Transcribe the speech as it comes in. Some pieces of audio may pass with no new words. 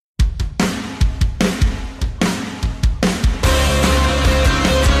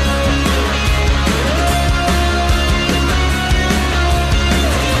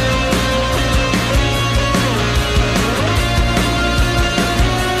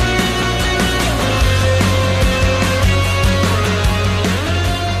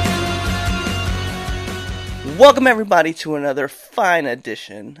Welcome everybody to another fine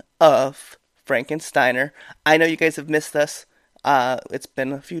edition of Frankensteiner. I know you guys have missed us. It's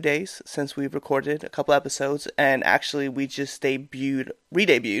been a few days since we've recorded a couple episodes, and actually we just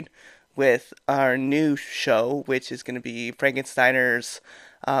re-debuted with our new show, which is going to be Frankensteiner's,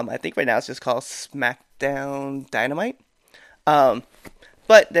 I think right now it's just called Smackdown Dynamite. But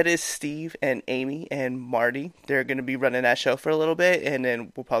that is Steve and Amy and Marty. They're going to be running that show for a little bit, and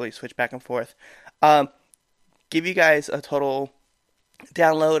then we'll probably switch back and forth. Give you guys a total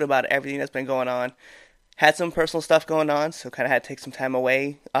download about everything that's been going on. Had some personal stuff going on, so kind of had to take some time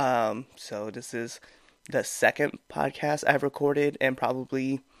away. So this is the second podcast I've recorded in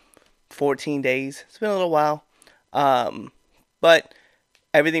probably 14 days. It's been a little while. But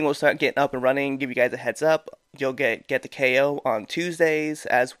everything will start getting up and running. Give you guys a heads up. You'll get the KO on Tuesdays,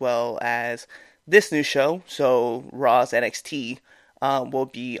 as well as this new show. So Raw's NXT will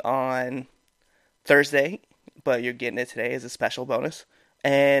be on Thursday, but you're getting it today as a special bonus.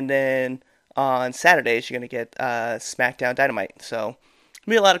 And then on Saturdays, you're going to get SmackDown Dynamite. So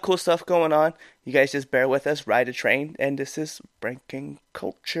there'll be a lot of cool stuff going on. You guys just bear with us, ride a train. And this is Breaking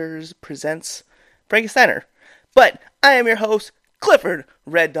Cultures presents Frankensteiner. But I am your host, Clifford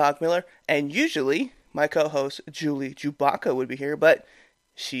Red Dog Miller, and usually my co-host Julie Chewbacca would be here, but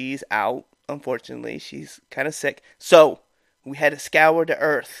she's out, unfortunately. She's kind of sick. So we had to scour the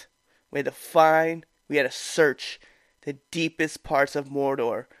earth. We had to search the deepest parts of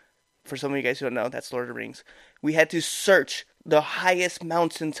Mordor. For some of you guys who don't know, that's Lord of the Rings. We had to search the highest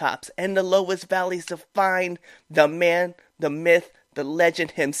mountaintops and the lowest valleys to find the man, the myth, the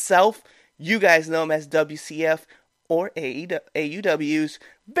legend himself. You guys know him as WCF or AEW's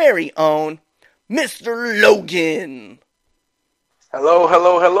very own Mr. Logan. Hello,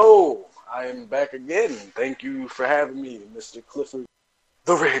 hello, hello. I am back again. Thank you for having me, Mr. Clifford,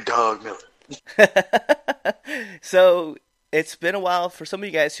 the Red Dog Miller. So, it's been a while. For some of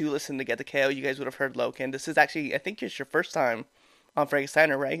you guys who listen to Get the KO, you guys would have heard Logan. This is actually, I think it's your first time on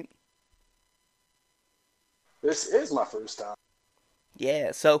Frankensteiner, right? This is my first time.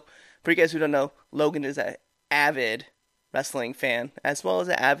 Yeah, so for you guys who don't know, Logan is an avid wrestling fan, as well as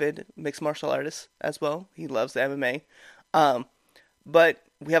an avid mixed martial artist as well. He loves the MMA. But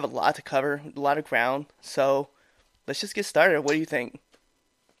we have a lot to cover, a lot of ground, so let's just get started. What do you think?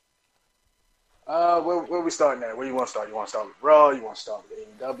 Where we starting at? Where you want to start? You want to start with Raw? You want to start with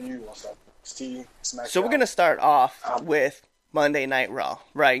AEW? You want to start with NXT? SmackDown? So we're going to start off with Monday Night Raw,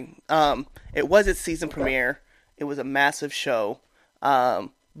 right? It was its season premiere. It was a massive show.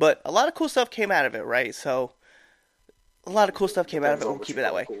 But a lot of cool stuff came out of it, right? So a lot of cool stuff came out of it. We'll keep it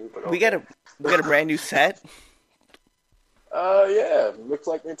that way. Cool, okay. We got a brand new set. Yeah. Looks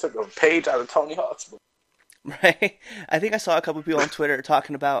like they took a page out of Tony Hawk's book. Right. I think I saw a couple people on Twitter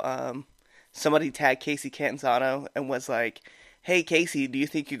talking about somebody tagged Casey Catanzano and was like, "Hey Casey, do you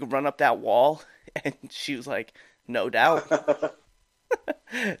think you could run up that wall?" And she was like, "No doubt."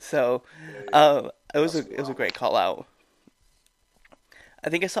 So it was a great call out. I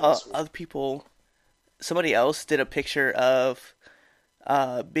think I saw other people. Somebody else did a picture of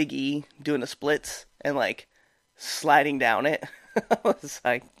Big E doing the splits and like sliding down it. I was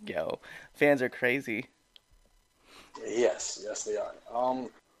like, "Yo, fans are crazy." Yes, they are.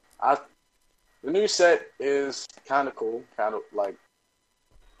 The new set is kind of cool. Kind of like,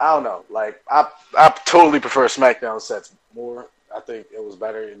 I don't know. Like I totally prefer SmackDown sets more. I think it was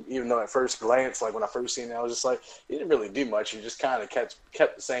better. And even though at first glance, like when I first seen it, I was just like, it didn't really do much. You just kind of kept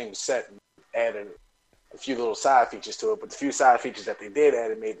the same set and added a few little side features to it. But the few side features that they did add,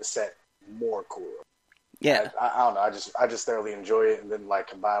 it made the set more cool. Yeah. I don't know. I just thoroughly enjoy it. And then like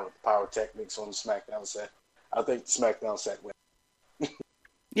combined with the power techniques on the SmackDown set, I think the SmackDown set went.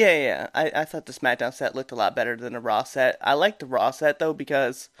 Yeah. I thought the SmackDown set looked a lot better than the Raw set. I like the Raw set though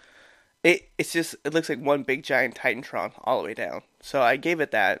because it looks like one big giant Titantron all the way down. So I gave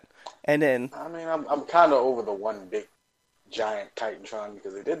it that, and then I mean I'm kind of over the one big giant Titantron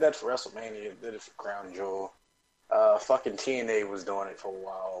because they did that for WrestleMania, did it for Crown Jewel. Fucking TNA was doing it for a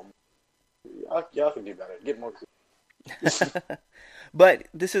while. Y'all can do better. Get more. But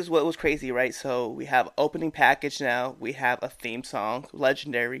this is what was crazy, right? So we have opening package now. We have a theme song,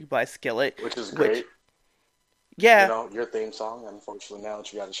 Legendary by Skillet. Which is great. Yeah. You know, your theme song, unfortunately now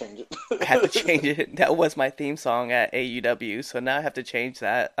that you got to change it. I have to change it. That was my theme song at AEW, so now I have to change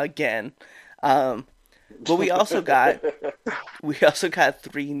that again. But we also got a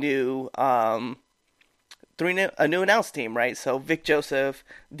new announced team, right? So Vic Joseph,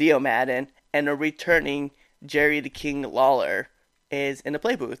 Dio Madden, and a returning Jerry the King Lawler is in the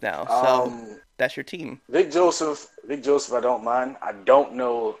play booth now. So that's your team. Vic Joseph, I don't mind. I don't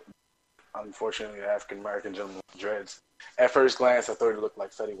know unfortunately, an African American gentleman with dreads. At first glance, I thought it looked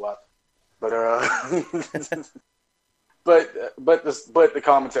like Fetty Wap, but but the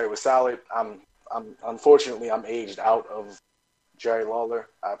commentary was solid. I'm unfortunately I'm aged out of Jerry Lawler.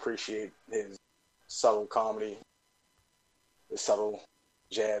 I appreciate his subtle comedy, his subtle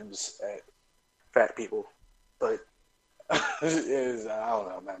jabs at fat people, but it is I don't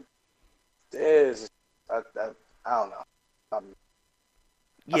know, man. It is I don't know.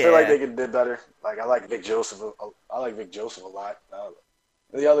 I feel like they could do better. Like I like Vic Joseph. I like Vic Joseph a lot.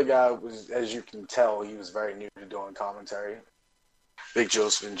 The other guy was, as you can tell, he was very new to doing commentary. Vic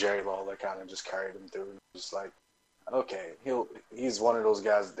Joseph and Jerry Lawler kind of just carried him through. Just like, okay, he's one of those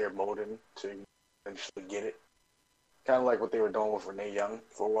guys that they're molding to eventually get it. Kind of like what they were doing with Renee Young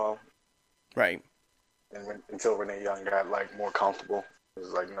for a while, right? And until Renee Young got like more comfortable, it was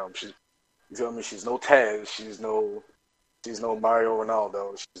like, you feel me? She's no Taz. She's no Mario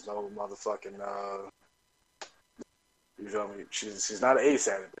Ronaldo. She's no motherfucking. You feel me? She's not an ace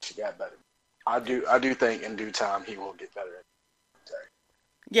at it, but she got better. I do think in due time he will get better at it.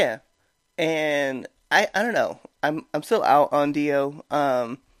 Yeah, and I don't know. I'm still out on Dio.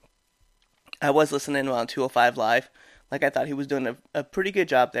 I was listening on 205 Live. Like I thought he was doing a pretty good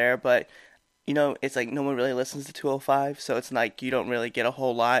job there, but it's like no one really listens to 205, so it's like you don't really get a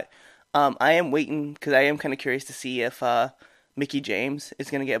whole lot. I am waiting because I am kind of curious to see if Mickie James is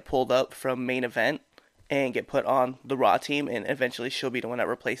going to get pulled up from main event and get put on the Raw team, and eventually she'll be the one that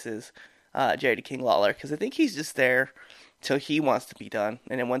replaces Jerry the King Lawler, because I think he's just there till he wants to be done,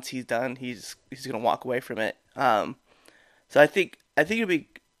 and then once he's done, he's going to walk away from it. So I think it'd be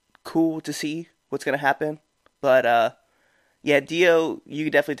cool to see what's going to happen, but yeah, Dio, you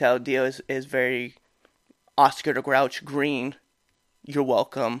can definitely tell Dio is very Oscar the Grouch Green. You're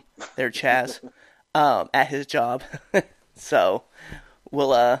welcome there, Chaz, at his job. So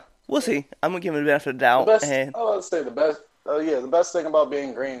we'll see. I'm gonna give him the benefit of the doubt. I would say the best. The best thing about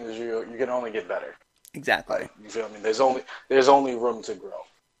being green is you can only get better. Exactly. Like, you feel me? There's only room to grow.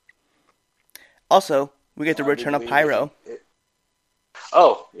 Also, we get the return of Pyro.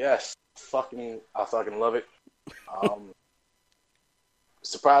 Oh yes, I fucking love it.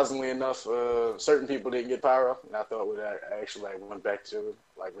 Surprisingly enough, certain people didn't get Pyro, and I thought I actually went back to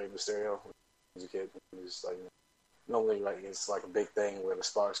like Rey Mysterio as a kid. It's like normally it's like a big thing where the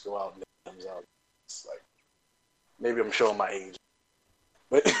sparks go out and it comes out. It's like maybe I'm showing my age,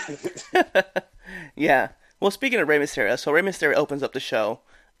 but yeah. Well, speaking of Rey Mysterio, so Rey Mysterio opens up the show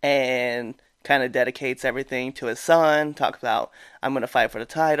and kind of dedicates everything to his son. Talks about, I'm going to fight for the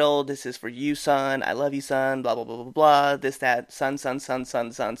title. This is for you, son. I love you, son. Blah, blah, blah, blah, blah. This, that. Son. Yeah,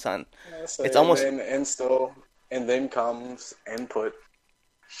 so it's almost... And then comes and put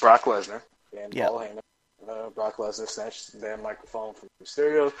Brock Lesnar and Paul Heyman. Brock Lesnar snatched the damn microphone from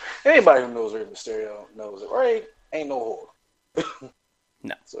Mysterio. Anybody who knows Rey Mysterio knows that Rey ain't no whore.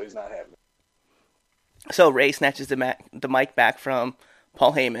 No. So he's not having it. So Rey snatches the mic back from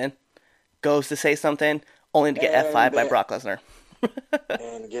Paul Heyman, goes to say something, only to get F5 by Brock Lesnar.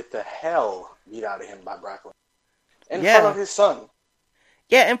 And get the hell beat out of him by Brock Lesnar. In front of his son.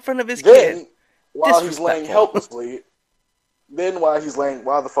 Yeah, in front of his kid. While he's laying helplessly, while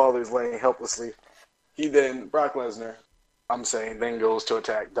the father is laying helplessly, Brock Lesnar, then goes to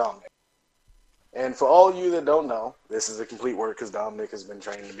attack Dominic. And for all of you that don't know, this is a complete work because Dominic has been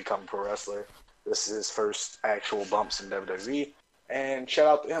trained to become a pro wrestler. This is his first actual bumps in WWE. And shout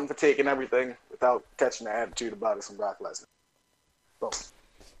out to him for taking everything without catching the attitude about it from Brock Lesnar. Boom.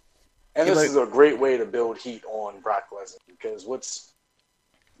 And this is a great way to build heat on Brock Lesnar, because what's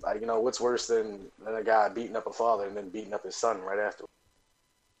worse than a guy beating up a father and then beating up his son right after?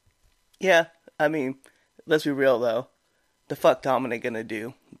 Yeah, I mean, let's be real though. The fuck Dominic gonna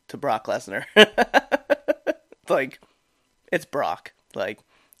do to Brock Lesnar? Like, it's Brock. Like,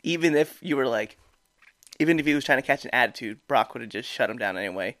 even if he was trying to catch an attitude, Brock would have just shut him down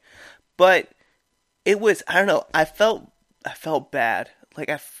anyway. But it was, I don't know, I felt bad.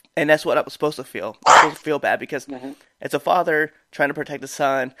 And that's what I was supposed to feel. I was supposed to feel bad because it's a father trying to protect his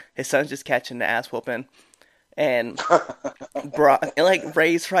son's just catching the ass whooping. And Brock, and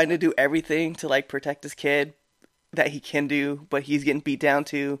Ray's trying to do everything to protect his kid that he can do, but he's getting beat down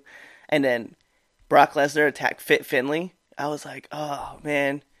too. And then Brock Lesnar attacked Fit Finlay. I was like, oh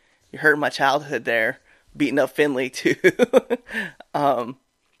man, you hurt my childhood there, beating up Finlay too.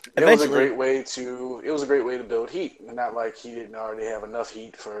 It was a great way to build heat. Not like he didn't already have enough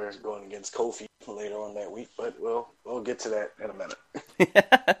heat for going against Kofi later on that week, but we'll get to that in a minute.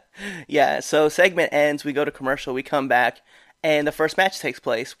 Yeah, so segment ends, we go to commercial, we come back, and the first match takes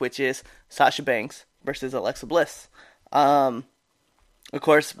place, which is Sasha Banks versus Alexa Bliss. Of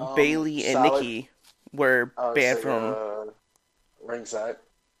course, Bailey and Solid. Nikki were I would banned say from. ringside.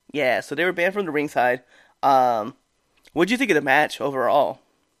 Yeah, so they were banned from the ringside. Um, what'd you think of the match overall?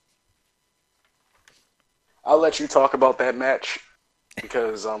 I'll let you talk about that match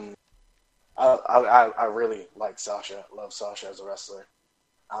because I really like Sasha. Love Sasha as a wrestler.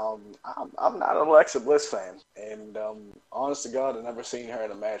 I'm not an Alexa Bliss fan, and honest to God, I've never seen her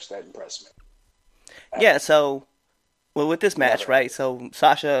in a match that impressed me. Ever, Yeah, so well with this match, never. right? So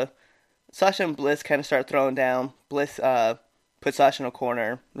Sasha and Bliss kind of start throwing down. Bliss put Sasha in a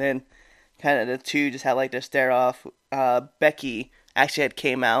corner. Then kind of the two just had like their stare off. Becky actually had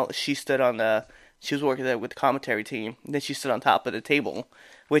came out. She stood on the. She was working there with the commentary team. And then she stood on top of the table,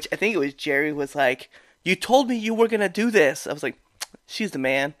 which I think it was Jerry was like, "You told me you were gonna do this." I was like, "She's the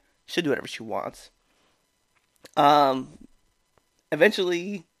man. She'll do whatever she wants." Um,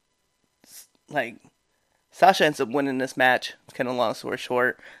 Eventually, like Sasha ends up winning this match. It's kind of long story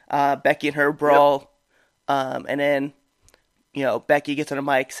short. Becky and her Yep. brawl, and then Becky gets on the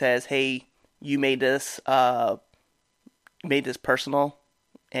mic, says, "Hey, you made this personal,"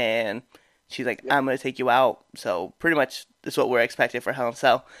 and she's like, Yep. "I'm gonna take you out." So pretty much that's what we're expecting for Hell in a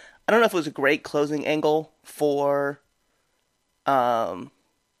Cell. I don't know if it was a great closing angle for,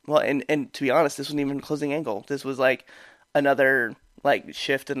 well, and to be honest, this wasn't even a closing angle. This was like another like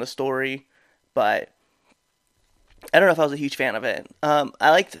shift in the story, but I don't know if I was a huge fan of it. I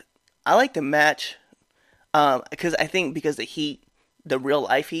liked the match because I think because the heat, the real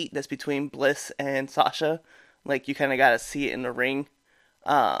life heat that's between Bliss and Sasha, like you kind of got to see it in the ring.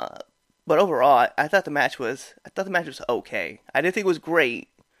 Uh, but overall, I thought the match was okay. I didn't think it was great.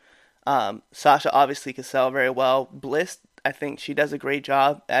 Sasha obviously can sell very well. Bliss, I think she does a great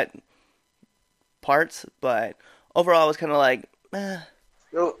job at parts, but overall, I was kind of like,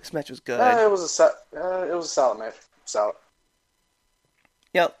 It, this match was good. it was a solid match. Solid.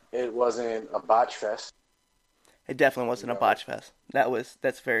 Yep, It wasn't a botch fest, it definitely you wasn't a know, botch fest.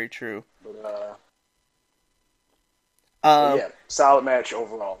 That's very true. but Um, yeah, solid match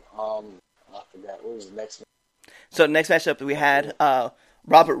overall. I forgot what was the next so next matchup that we had, match.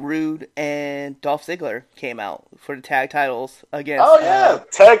 Robert Roode and Dolph Ziggler came out for the tag titles against Oh yeah,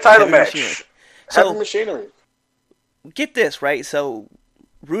 tag title Heavy Machinery. match. Heavy So machinery. get this right. So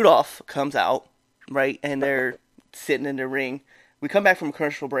Rudolph comes out right, and they're sitting in the ring. We come back from a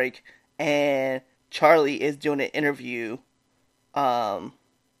commercial break, and Charlie is doing an interview, um,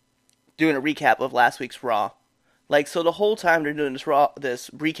 doing a recap of last week's Raw. Like so, the whole time they're doing this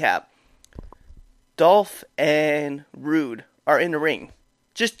recap, Dolph and Rude are in the ring,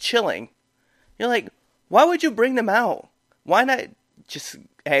 just chilling. You're like, why would you bring them out? Why not just,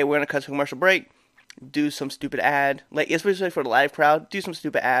 hey, we're gonna cut to a commercial break, do some stupid ad, like especially for the live crowd, do some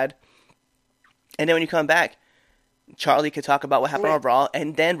stupid ad, and then when you come back, Charlie could talk about what I happened mean, on Raw,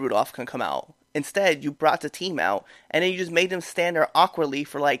 and then Rudolph can come out. Instead, you brought the team out, and then you just made them stand there awkwardly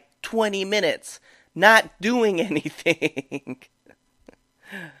for like 20 minutes, not doing anything.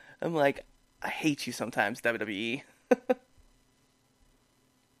 I'm like, I hate you sometimes, WWE.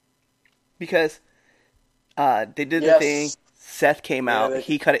 Because they did the thing. yes, Seth came yeah, out. they,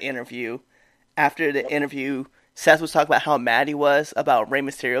 He cut an interview. After the yep, interview, Seth was talking about how mad he was about Rey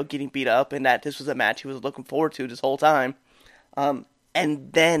Mysterio getting beat up and that this was a match he was looking forward to this whole time.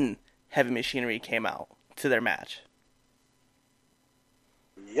 And then Heavy Machinery came out to their match.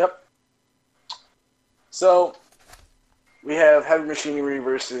 yep. So we have Heavy Machinery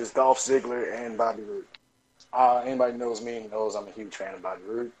versus Dolph Ziggler and Bobby Roode. Anybody knows me knows I'm a huge fan of Bobby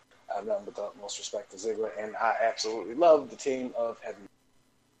Roode. I have nothing but the utmost respect to Ziggler, and I absolutely love the team of Heavy.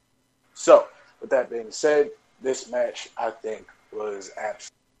 So, with that being said, this match I think was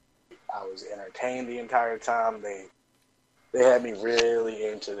absolutely. I was entertained the entire time. They had me really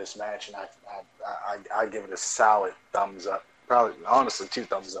into this match, and I give it a solid thumbs up. Probably, honestly, two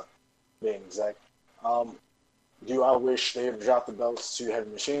thumbs up, being exact. Um, do I wish they had dropped the belts to Heavy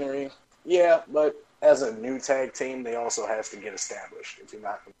Machinery? Yeah, but as a new tag team, they also have to get established. If you're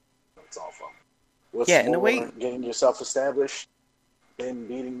not, it's all fun. What's Yeah, in a way, more getting yourself established than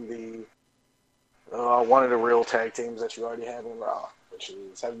beating the one of the real tag teams that you already have in Raw, which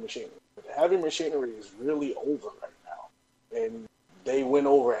is Heavy Machinery. But Heavy Machinery is really over right now, and they win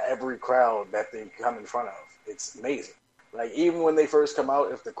over every crowd that they come in front of. It's amazing. Like even when they first come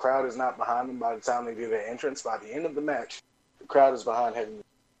out, if the crowd is not behind them by the time they do their entrance, by the end of the match, the crowd is behind Heavy Machinery.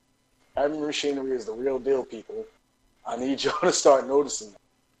 Heavy Machinery is the real deal, people. I need y'all to start noticing that.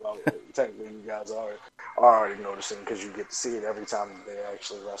 Well, technically, you guys are already noticing because you get to see it every time they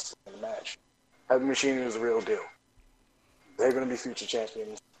actually wrestle in the match. Heavy Machinery is the real deal. They're going to be future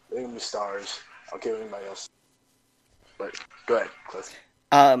champions. They're going to be stars. I don't care what anybody else. but go ahead, Cliff.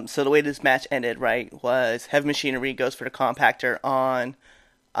 So the way this match ended, right, was Heavy Machinery goes for the compactor on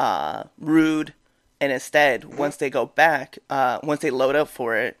Rude, and instead, once they go back, once they load up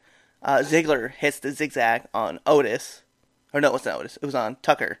for it, Ziggler hits the zigzag on Otis. Or no, it wasn't Otis. It was on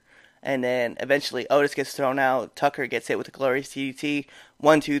Tucker. And then eventually Otis gets thrown out. Tucker gets hit with a glorious DDT.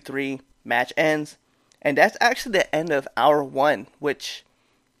 1, 2, 3. Match ends. And that's actually the end of hour 1, which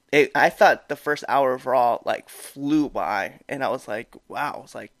I thought the first hour of Raw like flew by, and I was like, wow. I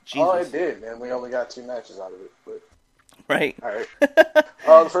was like, Jesus. Oh, it did, man. We only got 2 matches out of it, but right. all right.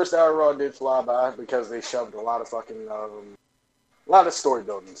 The first hour of Raw did fly by because they shoved a lot of fucking a lot of story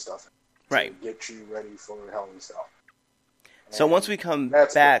building stuff, right, to get you ready for Hell in a Cell. So once we come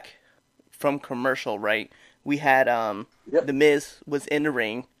back from commercial, right, we had The Miz was in the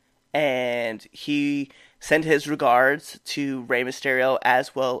ring, and he sent his regards to Rey Mysterio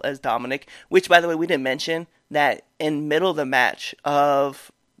as well as Dominic, which, by the way, we didn't mention that in middle of the match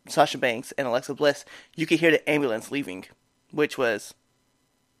of Sasha Banks and Alexa Bliss, you could hear the ambulance leaving, which was,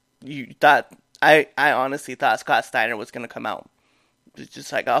 I honestly thought Scott Steiner was going to come out. It's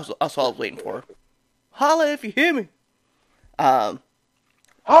just like, that's all I was waiting for. Holla if you hear me. Holla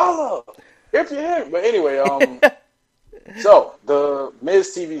if you hear me. But anyway, so the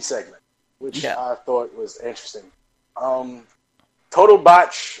Miz TV segment, which I thought was interesting. Total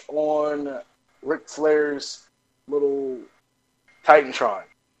botch on Ric Flair's little Titantron.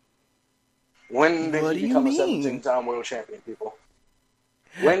 When did he become a 17-time world champion, people?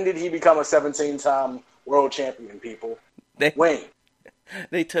 When did he become a 17-time world champion, people? When?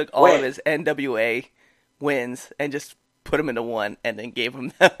 They took all of his NWA wins and just put him into one and then gave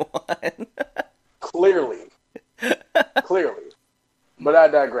him that one. Clearly. But I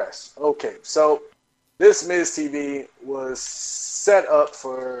digress. Okay, so this Miz TV was set up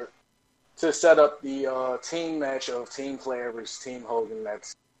to set up the team match of Team Flair versus Team Hogan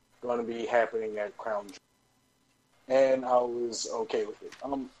that's going to be happening at Crown Jewel. And I was okay with it.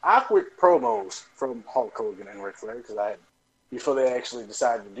 Awkward promos from Hulk Hogan and Ric Flair, because before they actually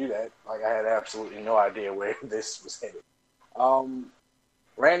decided to do that, like, I had absolutely no idea where this was headed.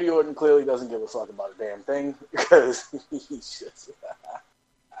 Randy Orton clearly doesn't give a fuck about a damn thing, because he's just...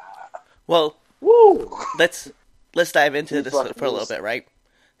 Well, woo! Let's dive into this for a little bit, right?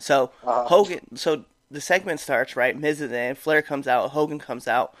 So, Hogan... So, the segment starts, right? Miz is in, Flair comes out, Hogan comes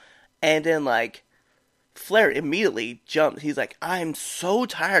out, and then, like, Flair immediately jumps. He's like, I'm so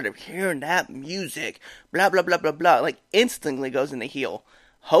tired of hearing that music. Blah, blah, blah, blah, blah. Like, instantly goes into heel.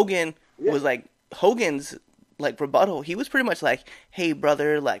 Hogan was like... Hogan's... like, rebuttal, he was pretty much like, hey,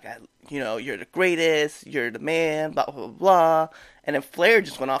 brother, like, you're the greatest, you're the man, blah, blah, blah, blah. And then Flair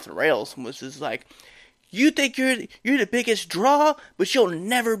just went off the rails and was just like, you think you're the biggest draw, but you'll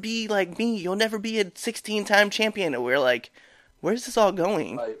never be like me. You'll never be a 16-time champion. And we're like, where's this all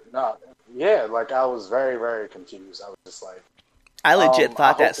going? Like, nah, yeah, like, I was very, very confused. I was just like... I legit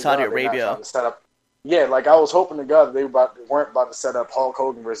thought that Saudi Arabia... Yeah, like, I was hoping to God they weren't about to set up Hulk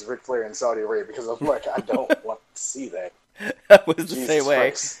Hogan versus Ric Flair in Saudi Arabia, because I'm like, I don't want to see that. That was the same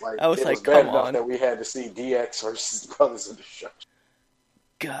way. Like, I was it like, was bad come enough on. that we had to see DX versus Brothers of Destruction.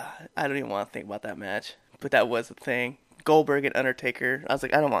 God, I don't even want to think about that match. But that was a thing. Goldberg and Undertaker. I was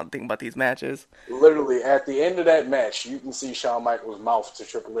like, I don't want to think about these matches. Literally, at the end of that match, you can see Shawn Michaels' mouth to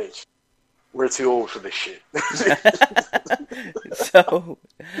Triple H. We're too old for this shit. So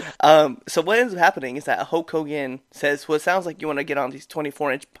what ends up happening is that Hulk Hogan says, well, it sounds like you want to get on these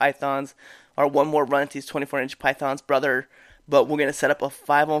 24-inch pythons, or one more run at these 24-inch pythons, brother, but we're going to set up a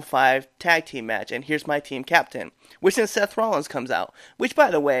 5-on-5 tag team match, and here's my team captain, which then Seth Rollins comes out. Which,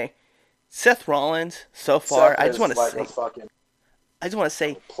 by the way, Seth Rollins, so far, I just want to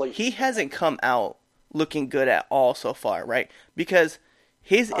say, he hasn't come out looking good at all so far, right? Because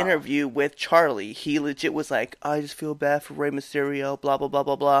his interview with Charlie, he legit was like, I just feel bad for Rey Mysterio, blah, blah, blah,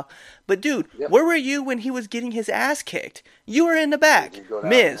 blah, blah. But, dude, where were you when he was getting his ass kicked? You were in the back.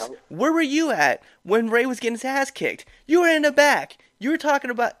 Miz, where were you at when Rey was getting his ass kicked? You were in the back. You were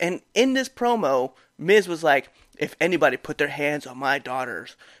talking about, and in this promo, Miz was like, if anybody put their hands on my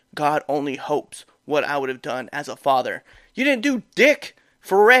daughters, God only hopes what I would have done as a father. You didn't do dick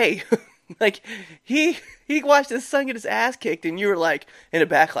for Rey. Like, he watched his son get his ass kicked, and you were like, in the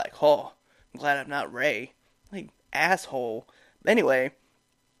back, like, oh, I'm glad I'm not Rey. Like, asshole. Anyway,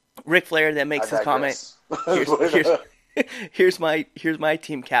 Ric Flair then makes his comment. Here's my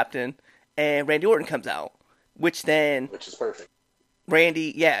team captain, and Randy Orton comes out, which is perfect.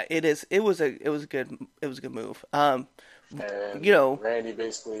 Randy, yeah, it is. It was a good move. And Randy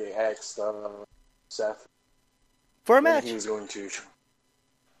basically asked Seth for a match.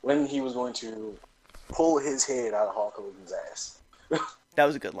 When he was going to pull his head out of Hulk Hogan's ass. That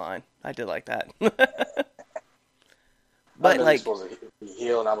was a good line. I did like that. I But know he's like, supposed to be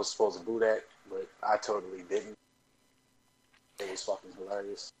heel, and I was supposed to boo that, but I totally didn't. It was fucking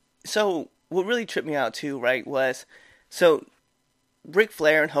hilarious. so what really tripped me out too, right, was so Ric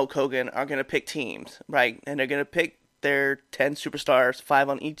Flair and Hulk Hogan are gonna pick teams, right, and they're gonna pick their 10 superstars, 5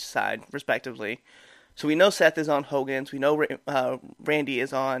 on each side, respectively. So we know Seth is on Hogan's, we know Randy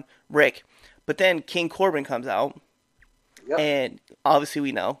is on Rick, but then King Corbin comes out, Yep. and obviously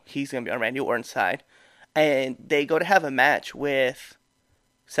we know he's going to be on Randy Orton's side. And they go to have a match with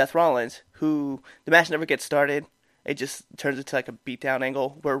Seth Rollins, who the match never gets started. It just turns into like a beatdown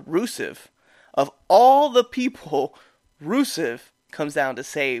angle where Rusev, of all the people, Rusev comes down to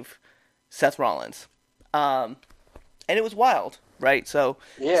save Seth Rollins. And it was wild, right? So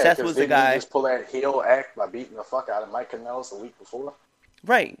Yeah, Seth was the didn't he guy. just pull that heel act by beating the fuck out of Mike Kanellis the week before?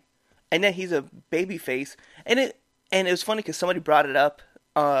 Right. And then he's a baby face. And it was funny because somebody brought it up.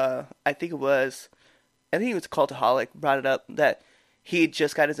 I think it was Cultaholic brought it up that he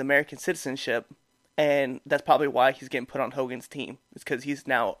just got his American citizenship, and that's probably why he's getting put on Hogan's team. It's because he's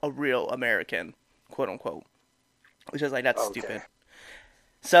now a real American, quote unquote. Which is like, that's Okay. stupid.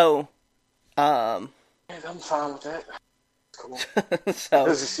 So, Yeah, I'm fine with that. Cool.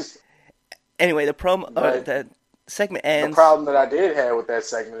 so anyway, the segment The ends. problem that I did have with that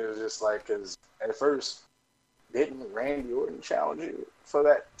segment is just like, because at first, didn't Randy Orton challenge you for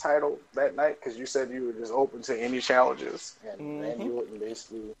that title that night? Because you said you were just open to any challenges, and Randy Orton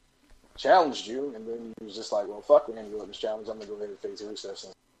basically challenged you, and then you was just like, well, fuck Randy Orton's challenge, I'm going to go ahead and face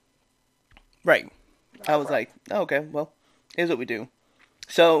Rusev. Right. I was like, oh, okay, well, here's what we do.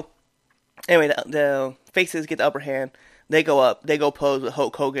 So, anyway, the faces get the upper hand. They go up. They go pose with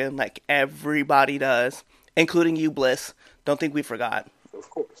Hulk Hogan like everybody does, including you, Bliss. Don't think we forgot. Of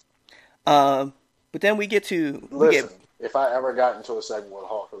course. But then we get to... Listen, if I ever got into a segment with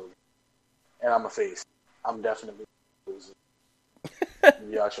Hulk Hogan, and I'm a face, I'm definitely losing.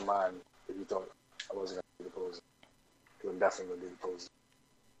 You'd be out your mind if you thought I wasn't going to be the poser. Because I'm definitely going to be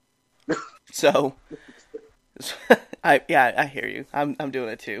the poser. So, I hear you. I'm doing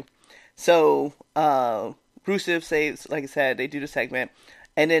it too. So, Rusev saves, like I said, they do the segment,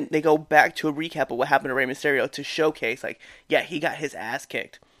 and then they go back to a recap of what happened to Rey Mysterio to showcase, like, yeah, he got his ass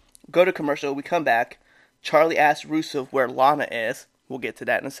kicked. Go to commercial, we come back. Charlie asks Rusev where Lana is. We'll get to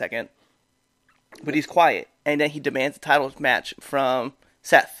that in a second. But he's quiet, and then he demands a title match from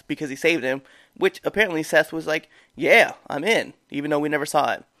Seth because he saved him, which apparently Seth was like, yeah, I'm in, even though we never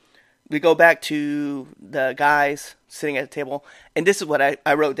saw it. We go back to the guys sitting at the table, and this is what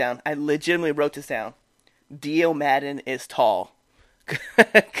I wrote down. I legitimately wrote this down. Dio Madden is tall.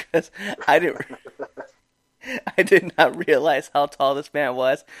 Because I did not realize how tall this man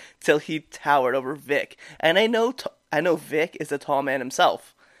was till he towered over Vic. And I know Vic is a tall man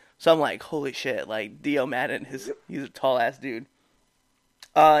himself. So I'm like, holy shit, like Dio Madden, he's a tall ass dude.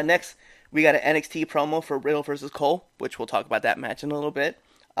 Next, we got an NXT promo for Riddle versus Cole, which we'll talk about that match in a little bit.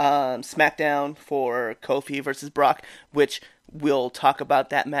 SmackDown for Kofi versus Brock, which we'll talk about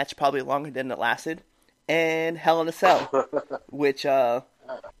that match probably longer than it lasted. And Hell in a Cell, which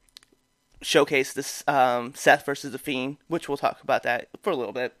showcased this Seth versus The Fiend, which we'll talk about that for a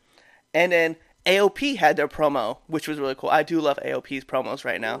little bit. And then AOP had their promo, which was really cool. I do love AOP's promos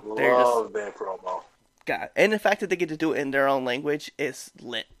right now. Love their promo. God, and the fact that they get to do it in their own language is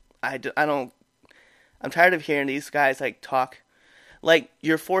lit. I'm tired of hearing these guys like talk. Like,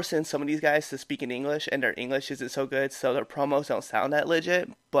 you're forcing some of these guys to speak in English, and their English isn't so good, so their promos don't sound that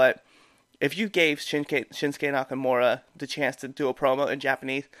legit. But if you gave Shinsuke Nakamura the chance to do a promo in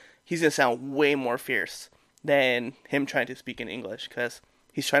Japanese, he's going to sound way more fierce than him trying to speak in English, because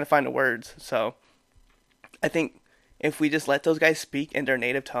he's trying to find the words. So I think if we just let those guys speak in their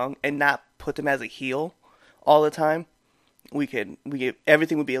native tongue and not put them as a heel all the time, everything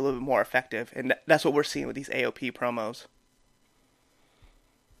would be a little bit more effective. And that's what we're seeing with these AOP promos.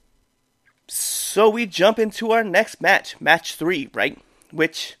 So we jump into our next match, match 3, right?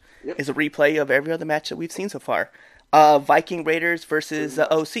 Which is a replay of every other match that we've seen so far. Viking Raiders versus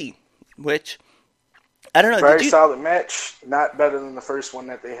OC, which, I don't know. Very solid match. Not better than the first one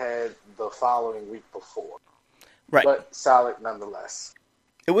that they had the following week before. Right. But solid nonetheless.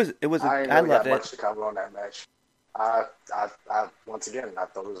 I loved got it. Much to cover on that match. Once again, I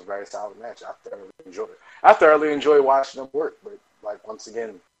thought it was a very solid match. I thoroughly enjoyed watching them work. But like once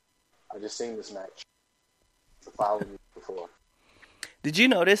again, I just seen this match the following week before. Did you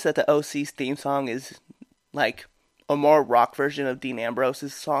notice that the OC's theme song is like a more rock version of Dean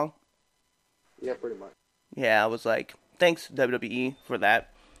Ambrose's song? Yeah, pretty much. Yeah, I was like, thanks WWE for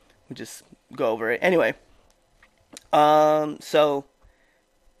that. We just go over it anyway. So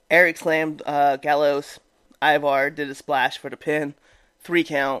Eric slammed Gallows. Ivar did a splash for the pin, 3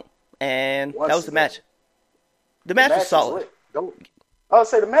 count, and that was the match. The match was solid. I would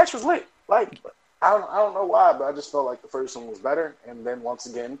say the match was lit. Like, I don't know why, but I just felt like the first one was better. And then once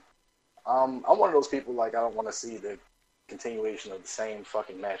again, I'm one of those people, like, I don't want to see the continuation of the same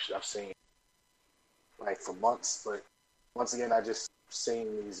fucking match that I've seen, like, for months. But once again, I just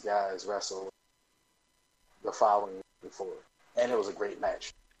seen these guys wrestle the following week before, and it was a great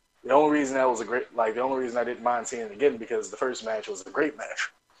match. The only reason the only reason I didn't mind seeing it again, because the first match was a great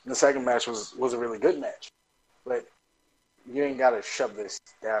match. And the second match was a really good match. But you ain't got to shove this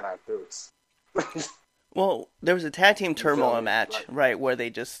down our throats. Well, there was a tag team turmoil match, right, where they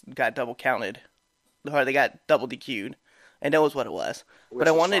just got double counted. Or they got double DQ'd. And that was what it was. But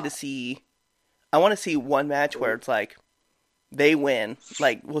I want to see one match where it's like, they win,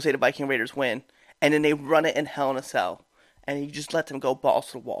 like, we'll say the Viking Raiders win, and then they run it in Hell in a Cell. And you just let them go balls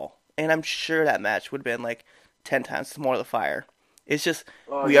to the wall. And I'm sure that match would have been like 10 times more of the fire. It's just,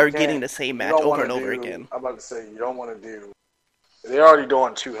 we are getting the same match over and over again. I'm about to say, you don't want to do... They're already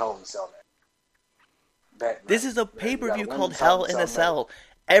doing 2 Hell in a Cell matches. This is a pay-per-view called Hell in a Cell.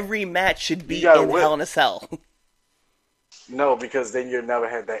 Every match should be in Hell in a Cell. No, because then you'll never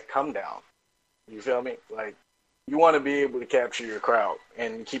have that come down. You feel me? Like, you want to be able to capture your crowd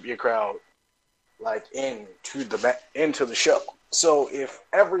and keep your crowd like into the show. So if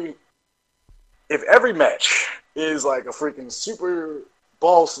every match is like a freaking super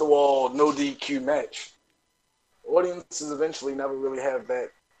balls to the wall, no DQ match, audiences eventually never really have that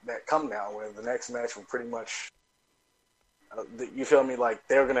come down where the next match will pretty much, you feel me? Like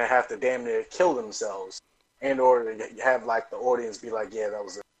they're gonna have to damn near kill themselves in order to have like the audience be like, yeah, that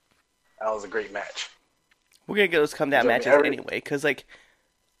was a great match. We're gonna get those come down matches anyway, because like.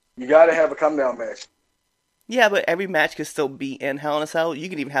 You gotta have a come down match. Yeah, but every match could still be in Hell in a Cell. You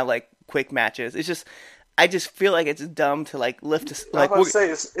can even have like quick matches. It's just, I just feel like it's dumb to like lift. Like, I'm about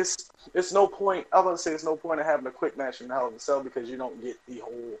to say it's no point. I'm about to say it's no point of having a quick match in Hell in a Cell because you don't get the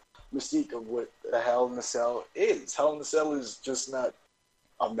whole mystique of what the Hell in a Cell is. Hell in a Cell is just not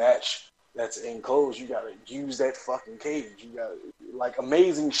a match that's enclosed. You gotta use that fucking cage. You gotta, like,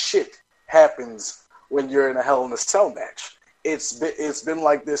 amazing shit happens when you're in a Hell in a Cell match. It's been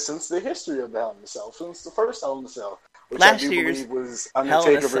like this since the history of the Hell in a Cell, since the first Hell in a Cell, which I do believe was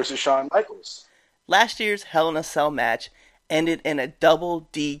Undertaker versus Shawn Michaels. Last year's Hell in a Cell match ended in a double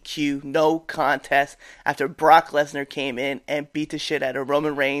DQ, no contest, after Brock Lesnar came in and beat the shit out of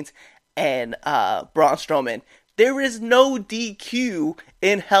Roman Reigns and Braun Strowman. There is no DQ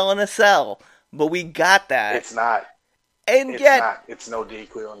in Hell in a Cell, but we got that. It's not. It's no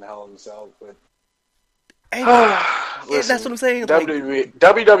DQ in Hell in a Cell, but... Listen, that's what I'm saying.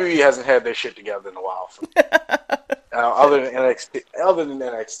 WWE hasn't had their shit together in a while. Other than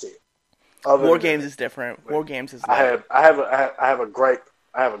NXT. War Games is different. War Games is. I have a gripe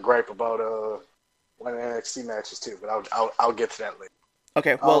about one of the NXT matches too, but I'll get to that later.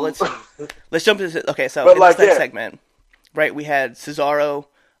 Okay, well let's jump into this. Okay, so in this next segment, right? We had Cesaro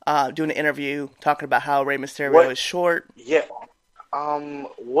doing an interview talking about how Rey Mysterio is short. Yeah.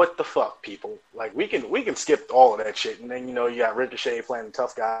 What the fuck, people? Like, we can skip all of that shit, and then you got Ricochet playing the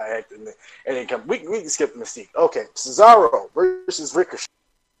tough guy act, and then we can skip the Mystique. Okay, Cesaro versus Ricochet.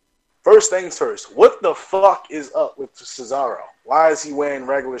 First things first, what the fuck is up with Cesaro? Why is he wearing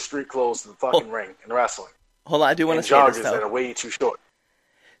regular street clothes to the fucking ring and wrestling? Hold on, I do want to say this though. That are way too short.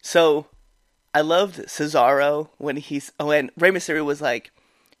 So, I loved Cesaro when Rey Mysterio was like,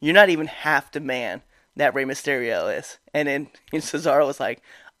 "You're not even half the man that Rey Mysterio is." And then Cesaro was like,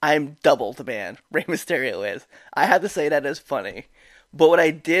 "I'm double the man Rey Mysterio is." I have to say that is funny. But what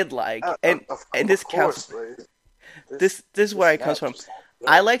I did like, and this counts, this is where it comes from.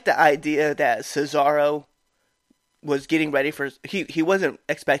 I like the idea that Cesaro was getting ready for, he wasn't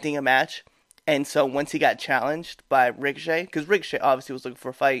expecting a match. And so once he got challenged by Ricochet, because Ricochet obviously was looking for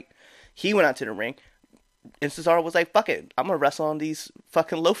a fight, he went out to the ring. And Cesaro was like, fuck it, I'm going to wrestle on these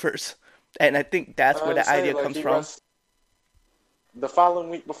fucking loafers. And I think that's where the idea comes from. The following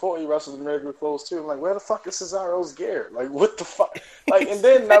week before, he wrestled in regular clothes too. I'm like, where the fuck is Cesaro's gear? Like, what the fuck? Like, and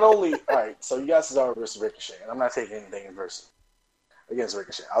then not only, all right, so you got Cesaro versus Ricochet, and I'm not taking anything against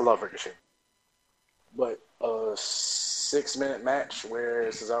Ricochet. I love Ricochet. But a 6-minute match where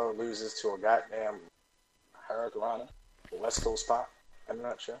Cesaro loses to a goddamn Hurricanrana, a West Coast pop, I'm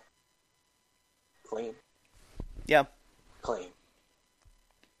not sure. Clean. Yeah. Clean.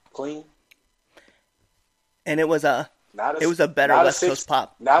 And it was a better West Coast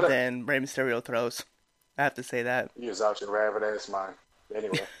pop than Rey Mysterio throws. I have to say that. He was out your rabbit ass mind.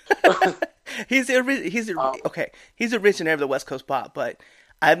 Anyway. Okay. He's a originator of the West Coast Pop, but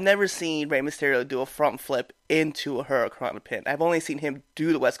I've never seen Rey Mysterio do a front flip into a Hurricane pin. I've only seen him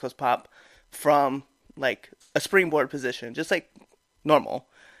do the West Coast Pop from like a springboard position, just like normal.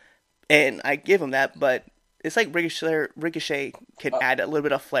 And I give him that, but it's like Ricochet can add a little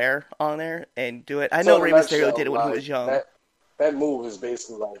bit of flair on there and do it. I know Rey Mysterio did it when he was young. That move is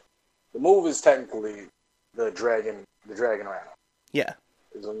basically like the move is technically the dragon rana. Yeah.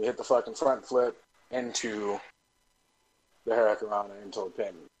 Is when you hit the fucking front flip into the Hurricane Rana into a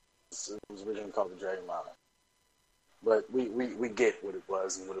pin. It was originally called the Dragon Rana. But we get what it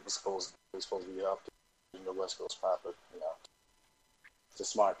was and what it was supposed to be up to the West Coast Pop, but it's the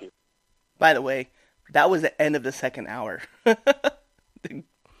smart people. By the way, that was the end of the second hour.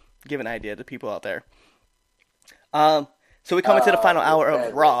 Give an idea to people out there. So we come into the final hour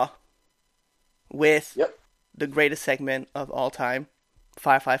of Raw with the greatest segment of all time,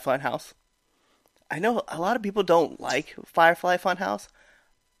 Firefly Funhouse. I know a lot of people don't like Firefly Funhouse.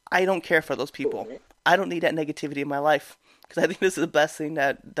 I don't care for those people. I don't need that negativity in my life because I think this is the best thing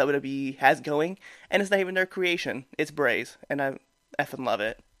that WWE has going, and it's not even their creation. It's Bray's, and I effing love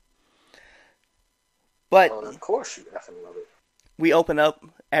it. But well, of course you effing love it. We open up,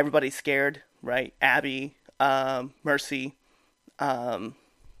 everybody's scared, right? Abby, Mercy, God,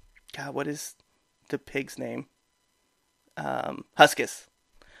 what is the pig's name? Huskus.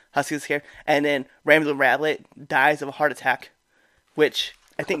 Huskus here. And then Ramblin' Rabbit dies of a heart attack, which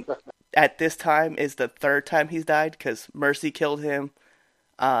I think at this time is the third time he's died because Mercy killed him.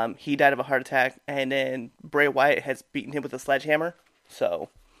 He died of a heart attack. And then Bray Wyatt has beaten him with a sledgehammer. So,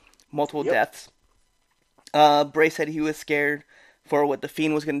 multiple deaths. Bray said he was scared for what the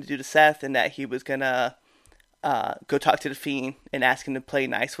Fiend was going to do to Seth and that he was going to go talk to the Fiend and ask him to play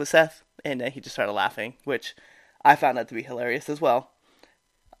nice with Seth. And then he just started laughing, which I found that to be hilarious as well.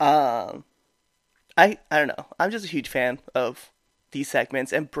 I don't know. I'm just a huge fan of these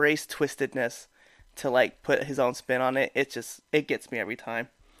segments and Bray's twistedness to like put his own spin on it. It gets me every time.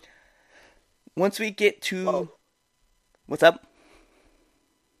 Once we get to what's up?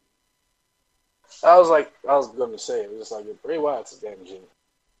 I was going to say, it was just like, Bray Wyatt's a damn genius.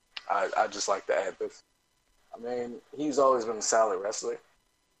 I just like to add this. I mean, he's always been a solid wrestler.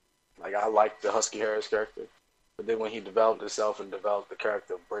 Like, I like the Husky Harris character. But then when he developed himself and developed the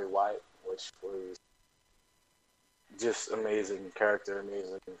character of Bray Wyatt, which was just amazing character,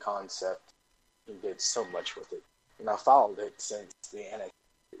 amazing concept, he did so much with it. And I followed it since the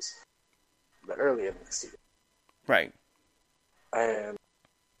NXT, the early NXT. Right. And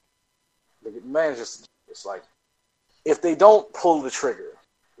the man's just like, if they don't pull the trigger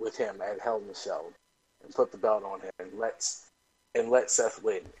with him at Hell in a Cell and put the belt on him and let Seth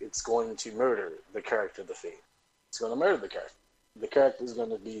win, it's going to murder the character of the Fiend. It's going to murder the character. The character is going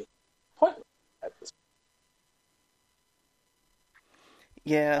to be pointless at this point.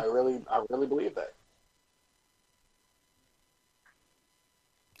 Yeah. I really believe that.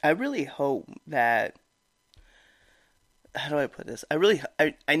 I really hope that. How do I put this? I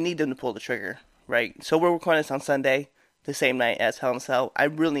need them to pull the trigger, right? So we're recording this on Sunday, the same night as Hell in a Cell. I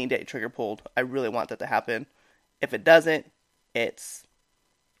really need that trigger pulled. I really want that to happen. If it doesn't, it's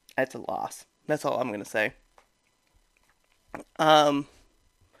a loss. That's all I'm going to say.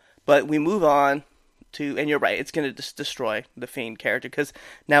 But we move on to, and you're right, it's going to just destroy the Fiend character, because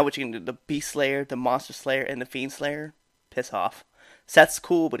now what you can do, the Beast Slayer, the Monster Slayer, and the Fiend Slayer, piss off. Seth's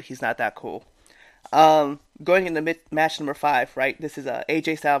cool, but he's not that cool. Going into match number 5, right? This is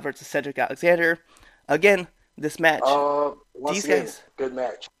AJ Styles versus Cedric Alexander. Again, this match. Once again, guys, good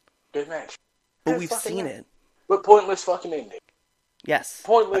match. But we've seen it. But pointless fucking ending. Yes.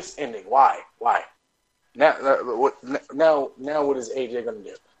 Pointless ending. Why? Now what is AJ gonna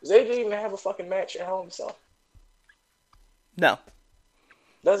do? Does AJ even have a fucking match at Hell in a Cell? No.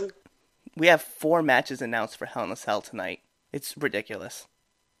 Does he? We have 4 matches announced for Hell in a Cell tonight. It's ridiculous.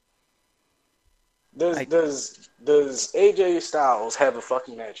 Does AJ Styles have a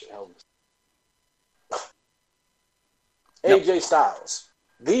fucking match at Hell in a Cell? Nope. AJ Styles,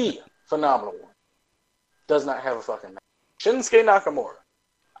 the phenomenal one, does not have a fucking match. Shinsuke Nakamura.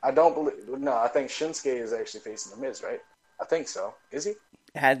 I think Shinsuke is actually facing The Miz, right? I think so. Is he?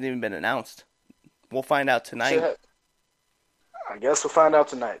 It hasn't even been announced. We'll find out tonight. I guess we'll find out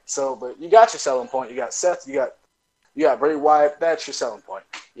tonight. So, but you got your selling point. You got Seth. You got Bray Wyatt. That's your selling point.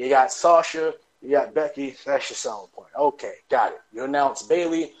 You got Sasha. You got Becky. That's your selling point. Okay, got it. You announced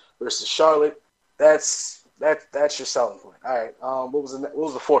Bayley versus Charlotte. That's your selling point. All right. What was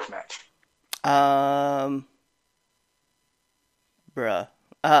the 4th match? Bruh.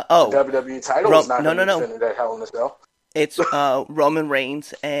 The WWE title was not going to be defended at Hell in a Cell. It's Roman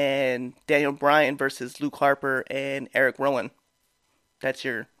Reigns and Daniel Bryan versus Luke Harper and Eric Rowan. That's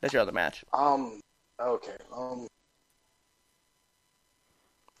your other match. Okay.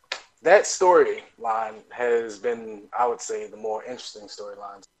 That storyline has been, I would say, the more interesting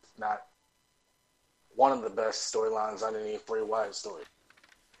storylines. Not one of the best storylines underneath Bray Wyatt's story.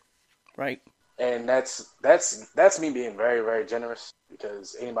 Right. And that's me being very, very generous,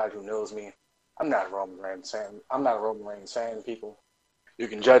 because anybody who knows me, I'm not a Roman Reigns fan. I'm not a Roman Reigns fan, people. You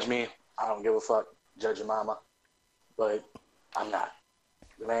can judge me. I don't give a fuck. Judge your mama. But I'm not.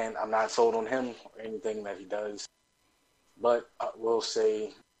 Man, I'm not sold on him or anything that he does. But I will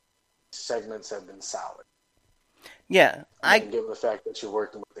say segments have been solid. Yeah. Given the fact that you're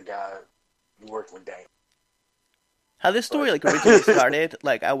working with the guy, you're working with Daniel. How this story originally started,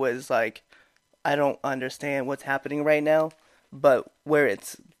 I was like, I don't understand what's happening right now, but where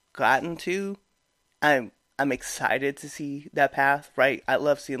it's gotten to, I'm excited to see that path, right? I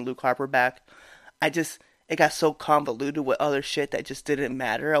love seeing Luke Harper back. It got so convoluted with other shit that just didn't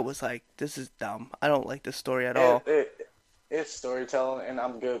matter. I was like, this is dumb. I don't like this story at all. It's storytelling, and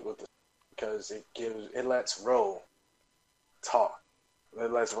I'm good with it because it lets Rowan talk.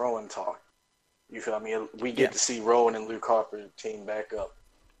 It lets Rowan talk. You feel me? We get to see Rowan and Luke Harper team back up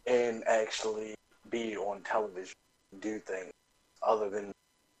and actually be on television and do things other than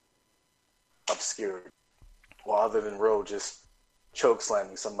obscure, or other than Rowe just choke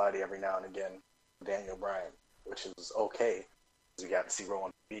slamming somebody every now and again, Daniel Bryan, which is okay. You got to see Rowan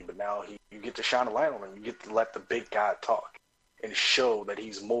on TV, but now you get to shine a light on him. You get to let the big guy talk and show that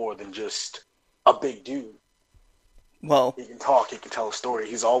he's more than just a big dude. Well, he can talk, he can tell a story.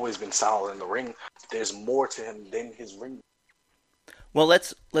 He's always been solid in the ring. There's more to him than his ring. Well,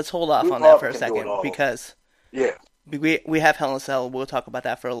 let's hold off on that for a second, because we have Hell in a Cell. We'll talk about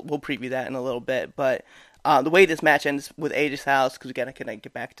that we'll preview that in a little bit. But the way this match ends with AJ Styles, because we gotta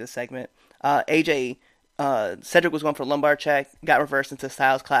get back to the segment. AJ Cedric was going for a lumbar check, got reversed into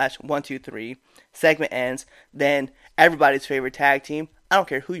Styles Clash. 1, 2, 3. Segment ends. Then everybody's favorite tag team, I don't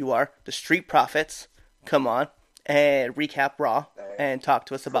care who you are, the Street Profits, come on and recap Raw and talk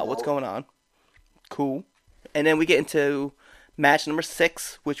to us about what's going on. Cool. And then we get into match number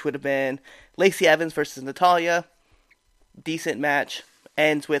 6, which would have been Lacey Evans versus Natalya. Decent match.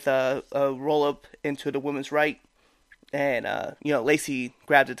 Ends with a roll-up into the women's right. And, Lacey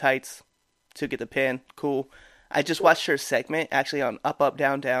grabbed the tights to get the pin. Cool. I just watched her segment, actually, on Up, Up,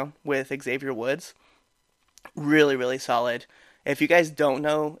 Down, Down with Xavier Woods. Really, really solid. If you guys don't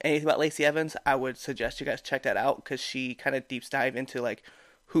know anything about Lacey Evans, I would suggest you guys check that out, because she kind of deep dive into,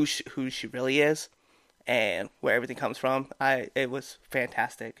 who she really is and where everything comes from. It was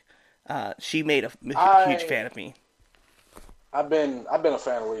fantastic. She made a huge fan of me. I've been a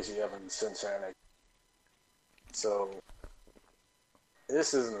fan of Lacey Evans since her. So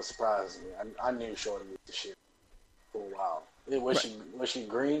this isn't a surprise to me. I knew Shorty was the shit for a while. Was she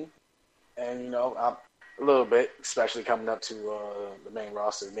green? And a little bit, especially coming up to the main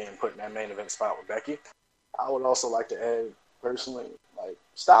roster, being put in that main event spot with Becky. I would also like to add, personally,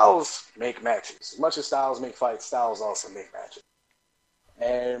 Styles make matches. As much as Styles make fights, Styles also make matches.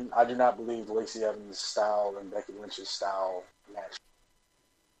 And I do not believe Lacey Evans' style and Becky Lynch's style match.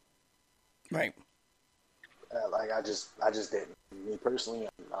 Right. I just didn't. Me personally,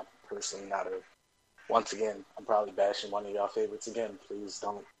 I'm personally not a. Once again, I'm probably bashing one of y'all favorites again. Please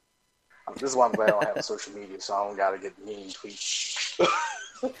don't. This is why I'm glad I don't have social media, so I don't gotta get mean tweets.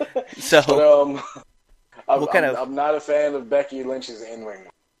 So, but I'm not a fan of Becky Lynch's in-ring.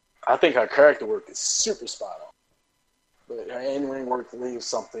 I think her character work is super spot on, but her in-ring work leaves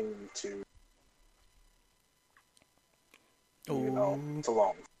something to, to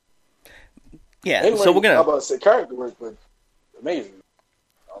long. Yeah, in-ring, so we're gonna. I'm about to say character work, but amazing.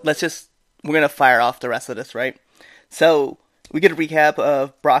 We're gonna fire off the rest of this, right? So we get a recap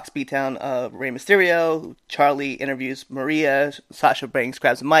of Brock's beatdown of Rey Mysterio. Charlie interviews Maria. Sasha Banks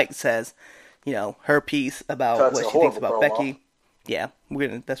grabs a mic, says, her piece about what she thinks about promo. Becky. Yeah,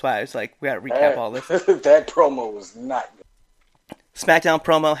 that's why I was like, we gotta recap all this. That promo was not good. SmackDown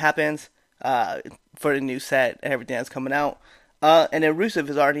promo happens for the new set and everything that's coming out. And then Rusev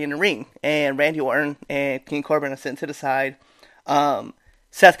is already in the ring. And Randy Orton and King Corbin are sitting to the side.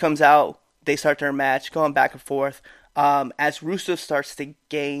 Seth comes out. They start their match, going back and forth. As Rusev starts to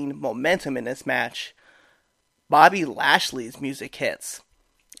gain momentum in this match, Bobby Lashley's music hits.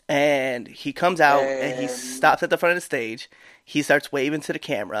 And he comes out and he stops at the front of the stage. He starts waving to the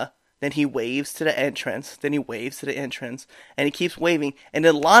camera. Then he waves to the entrance. Then he waves to the entrance. And he keeps waving. And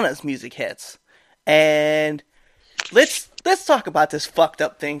then Lana's music hits. And let's talk about this fucked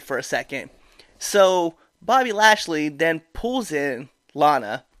up thing for a second. So Bobby Lashley then pulls in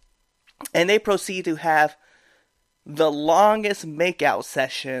Lana, and they proceed to have the longest makeout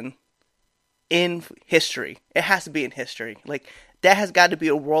session in history. It has to be in history. Like, that has got to be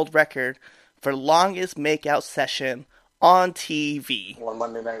a world record for longest makeout session on TV. On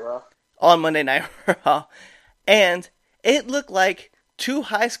Monday Night Raw? On Monday Night Raw. And it looked like two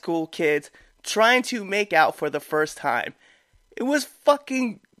high school kids trying to make out for the first time. It was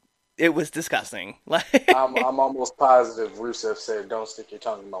disgusting. Like, I'm almost positive Rusev said, "Don't stick your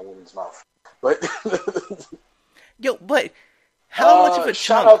tongue in my woman's mouth." But but how much of a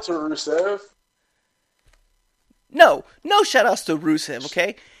shout chump? out to Rusev. No shout outs to Rusev,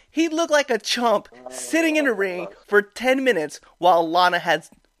 okay? He looked like a chump sitting in a ring for 10 minutes while Lana had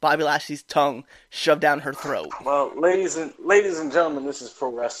Bobby Lashley's tongue shoved down her throat. Well, ladies and gentlemen, this is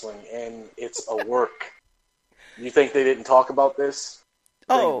pro wrestling, and it's a work. You think they didn't talk about this?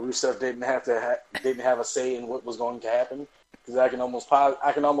 Rusev didn't have a say in what was going to happen? Because I can almost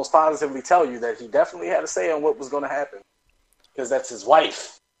positively tell you that he definitely had a say on what was going to happen. Because that's his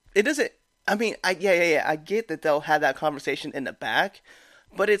wife. It doesn't. I mean, I get that they'll have that conversation in the back,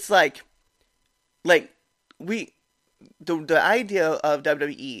 but it's the idea of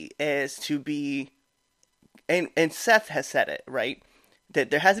WWE is to be, and Seth has said it, right?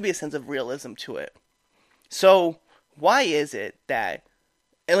 That there has to be a sense of realism to it. So why is it that,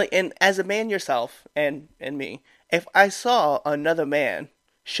 and as a man yourself and me, if I saw another man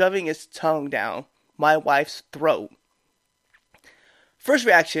shoving his tongue down my wife's throat, first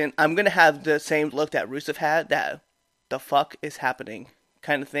reaction, I'm going to have the same look that Rusev had, that the fuck is happening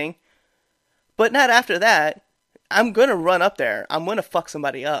kind of thing. But not after that. I'm going to run up there. I'm going to fuck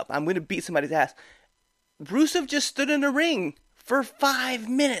somebody up. I'm going to beat somebody's ass. Rusev just stood in the ring for 5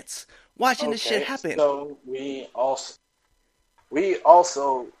 minutes watching this shit happen. So we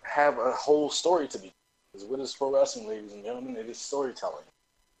also have a whole story to be. Because what is pro wrestling, ladies and gentlemen? It is storytelling.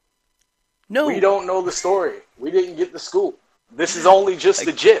 No. We don't know the story. We didn't get the scoop. This is only just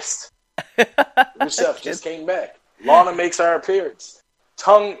the gist. Rusev just came back. Lana makes her appearance.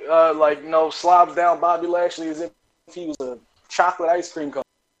 Tongue, slobs down Bobby Lashley as if he was a chocolate ice cream cone.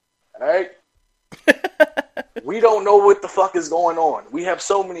 Alright? We don't know what the fuck is going on. We have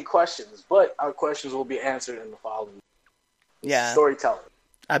so many questions, but our questions will be answered in the following. Storytelling.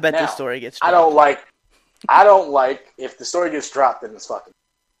 I bet this story gets dropped. I don't like if the story gets dropped, then it's fucking.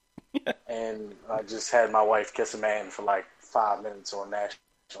 And I just had my wife kiss a man for 5 minutes on national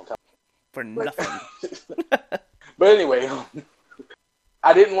television. For nothing. But anyway,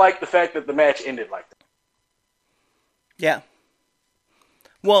 I didn't like the fact that the match ended like that. Yeah.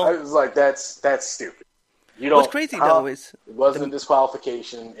 Well, I was like, that's stupid. What's crazy though is it wasn't a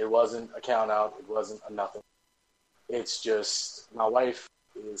disqualification. It wasn't a count out. It wasn't a nothing. It's just my wife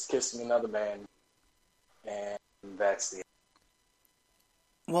is kissing another man, and that's the end.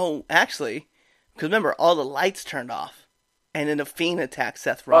 Well, actually, because remember, all the lights turned off, and then the Fiend attacked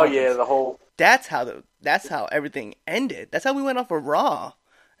Seth Rollins. Oh yeah, the whole. That's how everything ended. That's how we went off of Raw.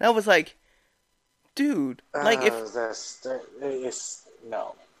 And I was like, dude, no.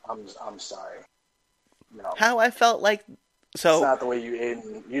 I'm sorry. No. How I felt like. So that's not the way you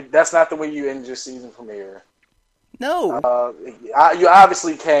end. That's not the way you end your season premiere. No. You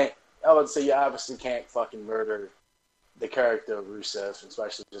obviously can't. I would say you obviously can't fucking murder the character of Rusev,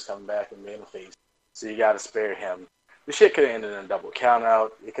 especially just coming back and being a face. So you got to spare him. The shit could have ended in a double count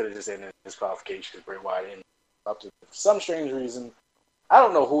out. It could have just ended in disqualification because Bray Wyatt ended up to for some strange reason. I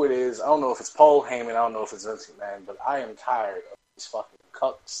don't know who it is. I don't know if it's Paul Heyman. I don't know if it's Vince McMahon. But I am tired of these fucking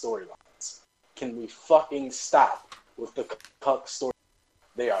cuck storylines. Can we fucking stop with the cuck story?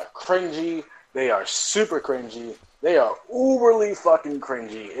 They are cringy. They are super cringy. They are uberly fucking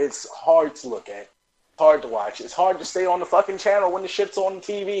cringy. It's hard to look at. Hard to watch. It's hard to stay on the fucking channel when the shit's on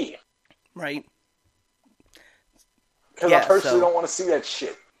TV. Right. Because I personally don't want to see that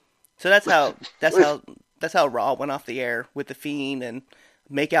shit. So that's how Raw went off the air with the Fiend and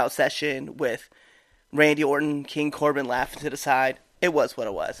makeout session with Randy Orton, King Corbin laughing to the side. It was what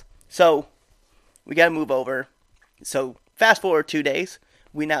it was. So we got to move over. So fast forward 2 days,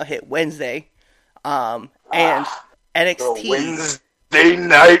 we now hit Wednesday, and NXT. The Wednesday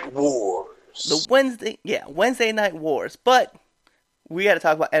Night Wars. Wednesday Night Wars. But we got to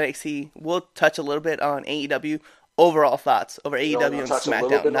talk about NXT. We'll touch a little bit on AEW. Overall thoughts over AEW and SmackDown. A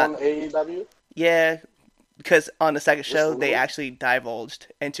little bit on AEW? Yeah, because on the second show, they actually divulged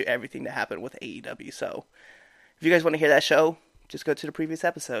into everything that happened with AEW. So, if you guys want to hear that show, just go to the previous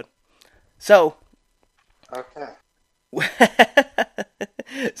episode. So, okay.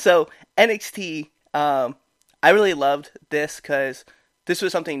 So NXT, I really loved this because this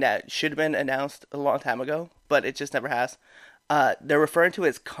was something that should have been announced a long time ago, but it just never has. They're referring to it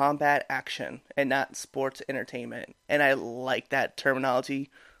as combat action and not sports entertainment, and I like that terminology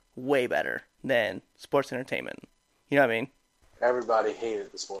way better than sports entertainment. You know what I mean? Everybody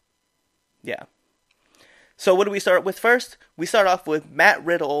hated the sport. Yeah. So what do we start with first? We start off with Matt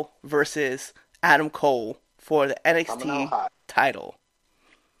Riddle versus Adam Cole for the NXT title.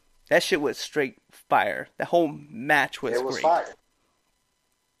 That shit was straight fire. The whole match was great. It was fire.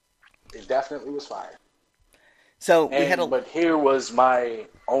 It definitely was fire. So but here was my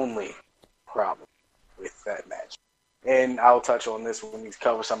only problem with that match. And I'll touch on this when we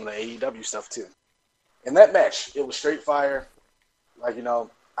cover some of the AEW stuff too. In that match, it was straight fire. Like,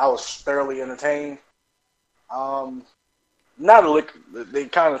 I was thoroughly entertained. Not a lick. They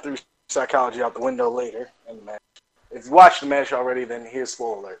kind of threw psychology out the window later in the match. If you watched the match already, then here's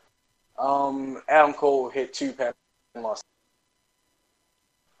spoiler alert. Adam Cole hit 2 Pat and lost.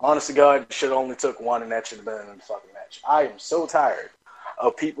 Honest to God, should have only took 1, and that should have been in the fucking match. I am so tired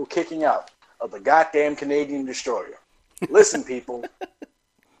of people kicking out of the goddamn Canadian Destroyer. Listen, people.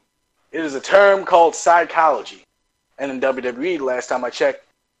 It is a term called psychology. And in WWE, last time I checked,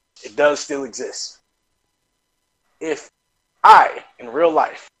 it does still exist. If I, in real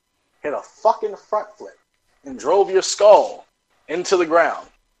life, hit a fucking front flip and drove your skull into the ground,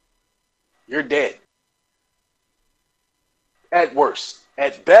 you're dead. At worst.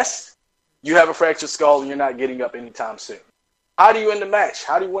 At best, you have a fractured skull and you're not getting up anytime soon. How do you end a match?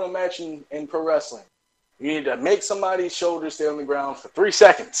 How do you win a match in pro wrestling? You need to make somebody's shoulders stay on the ground for 3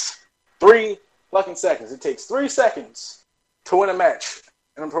 seconds. 3 fucking seconds. It takes 3 seconds to win a match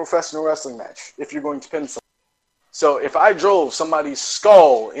in a professional wrestling match if you're going to pin someone. So if I drove somebody's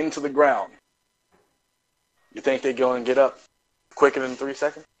skull into the ground, you think they're going to get up quicker than 3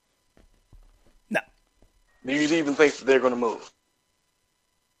 seconds? No. Do you even think that they're going to move?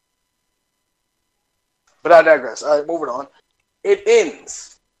 But I digress. All right, moving on. It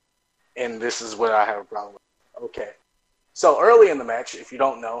ends. And this is where I have a problem with. Okay. So early in the match, if you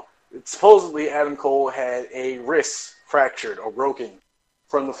don't know, supposedly Adam Cole had a wrist fractured or broken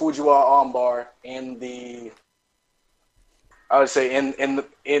from the Fujiwara armbar in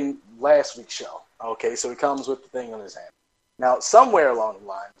last week's show. Okay, so he comes with the thing on his hand. Now, somewhere along the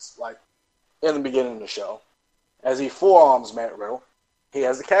lines, like in the beginning of the show, as he forearms Matt Riddle, he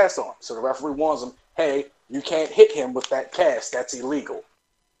has a cast on. So the referee warns him, hey, you can't hit him with that cast. That's illegal.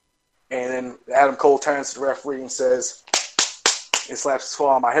 And then Adam Cole turns to the referee and says, and slaps his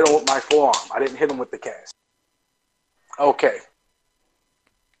forearm, I hit him with my forearm. I didn't hit him with the cast. Okay.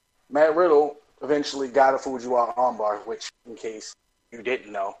 Matt Riddle eventually got a Fujiwara armbar, which, in case you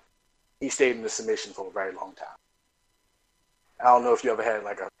didn't know, he stayed in the submission for a very long time. I don't know if you ever had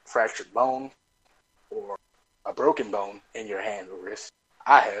like a fractured bone or a broken bone in your hand or wrist.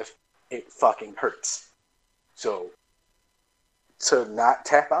 I have. It fucking hurts. So, to not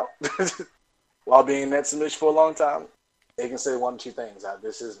tap out while being in that submission for a long time, they can say 1 or 2 things.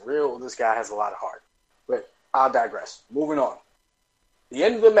 This isn't real. This guy has a lot of heart. But I'll digress. Moving on. The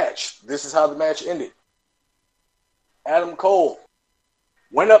end of the match. This is how the match ended. Adam Cole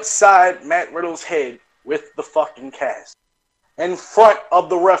went upside Matt Riddle's head with the fucking cast in front of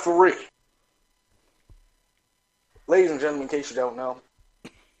the referee. Ladies and gentlemen, in case you don't know,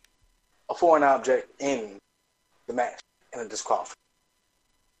 a foreign object in the match in a disqualification.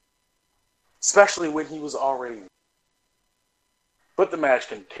 Especially when he was already. But the match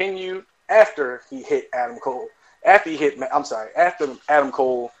continued after he hit Adam Cole. After Adam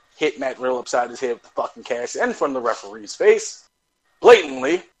Cole hit Matt Riddle upside his head with the fucking cast in front of the referee's face,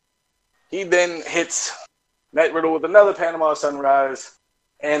 blatantly, he then hits Matt Riddle with another Panama Sunrise,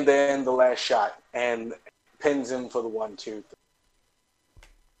 and then the last shot, and pins him for the 1, 2, 3.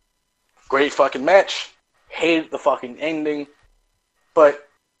 Great fucking match. Hated the fucking ending, but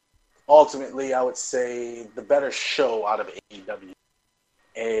ultimately, I would say the better show out of AEW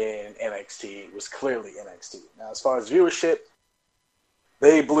and NXT was clearly NXT. Now, as far as viewership,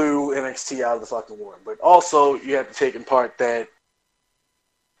 they blew NXT out of the fucking water. But also, you have to take in part that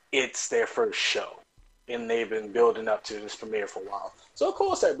it's their first show, and they've been building up to this premiere for a while. So, of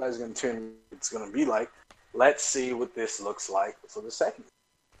course, everybody's going to tune. It's going to be like, let's see what this looks like for the second.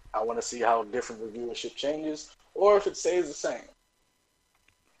 I want to see how different the viewership changes, or if it stays the same.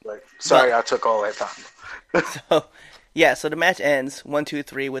 Like, sorry, I took all that time. So the match ends 1, 2,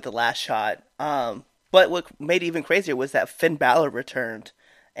 3 with the last shot. But what made it even crazier was that Finn Balor returned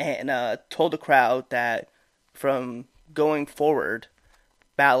and told the crowd that from going forward,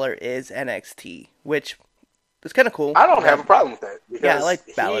 Balor is NXT, which is kind of cool. I don't have a problem with that. Because yeah, I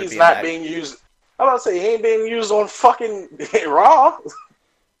like Balor he's not back. being used. I'm about to say he ain't being used on fucking Raw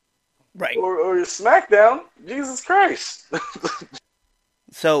Right. or SmackDown. Jesus Christ.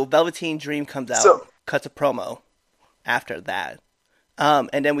 So Velveteen Dream comes out, So cuts a promo after that.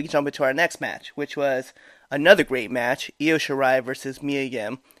 And then we jump into our next match, which was another great match, Io Shirai versus Mia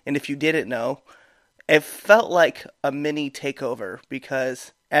Yim. And if you didn't know, it felt like a mini takeover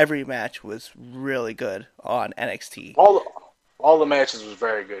because every match was really good on NXT. all the matches was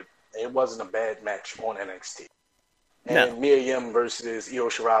very good. It wasn't a bad match on NXT. And Mia Yim versus Io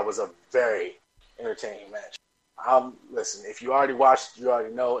Shirai was a very entertaining match. Listen, if you already watched it, you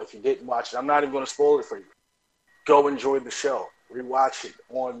already know. If you didn't watch it, I'm not even going to spoil it for you. Go enjoy the show. Rewatch it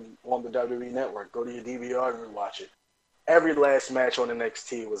on the WWE Network. Go to your DVR and rewatch it. Every last match on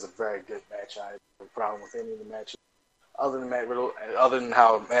NXT was a very good match. I had no problem with any of the matches, other than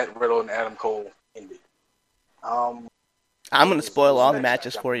how Matt Riddle and Adam Cole ended. I'm going to spoil all the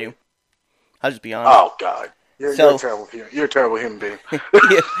matches for you. I'll just be honest. Oh God, you're a terrible human being.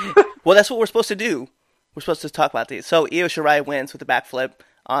 Yeah. Well, that's what we're supposed to do. We're supposed to talk about these. So Io Shirai wins with a backflip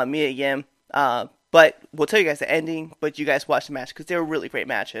on Mia Yim. But we'll tell you guys the ending, but you guys watch the match because they were really great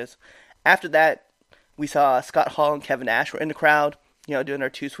matches. After that, we saw Scott Hall and Kevin Nash were in the crowd, doing their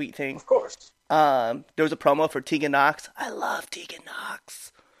Too Sweet thing. Of course. There was a promo for Tegan Nox. I love Tegan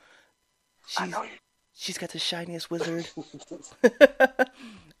Nox. I know you. She's got the shiniest wizard.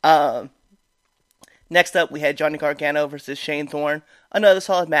 Next up, we had Johnny Gargano versus Shane Thorne. Another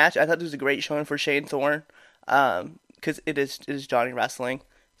solid match. I thought this was a great showing for Shane Thorne because it is Johnny Wrestling.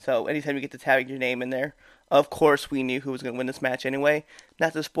 So anytime you get to tag your name in there, of course we knew who was going to win this match anyway.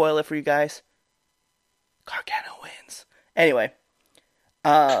 Not to spoil it for you guys. Gargano wins. Anyway.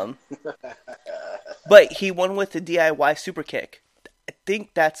 But he won with the DIY super kick. I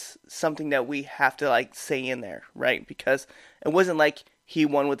think that's something that we have to say in there, right? Because it wasn't like he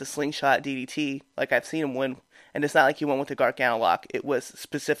won with the slingshot DDT, like I've seen him win, and it's not like he won with the Gargano lock. It was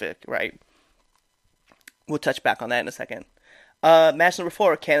specific, right? We'll touch back on that in a second. Match number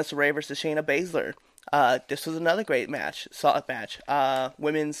 4, Candice LeRae versus Shayna Baszler. This was another great match, solid match.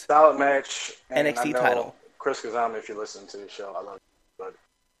 Women's solid match, NXT title. Chris Kazama, if you listen to the show, I love you, but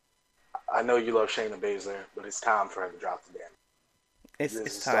I know you love Shayna Baszler, but it's time for her to drop the damn. It's time.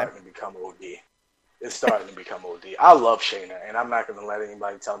 Starting to become OD. It's starting to become OD. I love Shayna, and I'm not going to let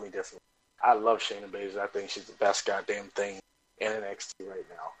anybody tell me different. I love Shayna Baszler. I think she's the best goddamn thing in NXT right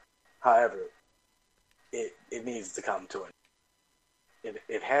now. However, it needs to come to it.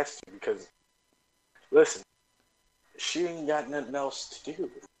 It has to, because, listen, she ain't got nothing else to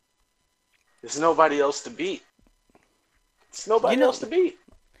do. There's nobody else to beat. There's nobody else to beat.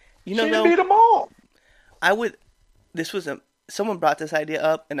 She can beat them all. Someone brought this idea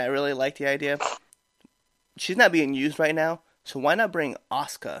up, and I really like the idea. She's not being used right now, so why not bring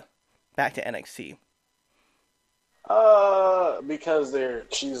Asuka back to NXT? Because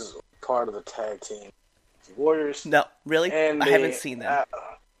she's part of the tag team Warriors. No, really? And I haven't seen that.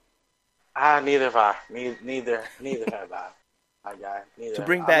 Neither have I. Neither have I. My guy. Neither. To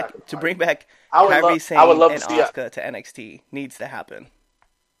bring back Kairi Sane and Asuka to NXT needs to happen.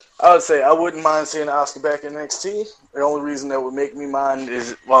 I would say I wouldn't mind seeing Asuka back in NXT. The only reason that would make me mind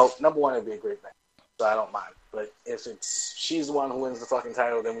is, well, number one, it'd be a great match, so I don't mind. But if she's the one who wins the fucking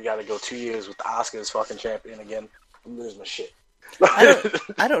title, then we got to go 2 years with Asuka as fucking champion again. I'm losing my shit.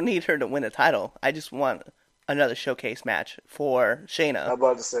 I don't need her to win a title. I just want another showcase match for Shayna. I'm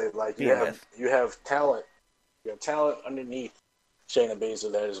about to say, you have talent. You have talent underneath Shayna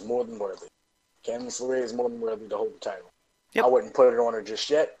Baszler that is more than worthy. Candice LeRae is more than worthy to hold the title. Yep. I wouldn't put it on her just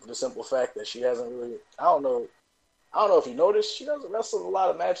yet, for the simple fact that she hasn't really. I don't know if you noticed, she doesn't wrestle a lot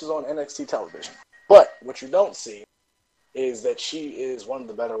of matches on NXT television. But what you don't see is that she is one of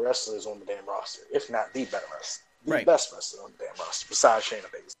the better wrestlers on the damn roster, if not the better wrestler, the best wrestler on the damn roster, besides Shayna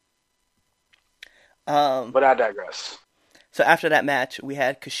Baszler. But I digress. So after that match, we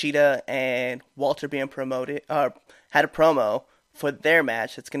had Kushida and Walter being promoted, had a promo for their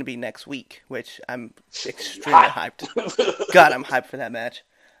match that's going to be next week, which I'm extremely hyped. God, I'm hyped for that match.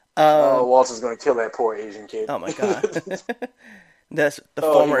 Walter's going to kill that poor Asian kid. Oh my God. The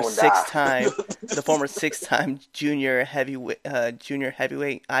former six-time junior heavyweight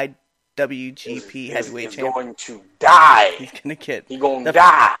IWGP heavyweight champion. He's going to die. He's going to get. He's going to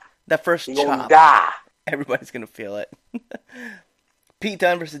die. That first chop. He's going to die. Everybody's going to feel it. Pete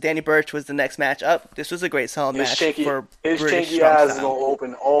Dunne versus Danny Burch was the next match up. This was a great solid match for his British shaky eyes is going to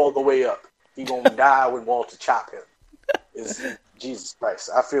open all the way up. He's going to die when Walter chop him. Jesus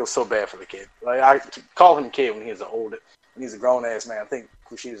Christ. I feel so bad for the kid. I call him kid when he's a grown-ass man. I think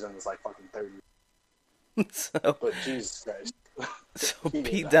Kushida's in his fucking 30s. But Jesus Christ. So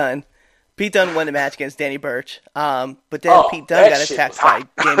Pete Dunne Pete Dunne won the match against Danny Burch. But then Pete Dunne got attacked by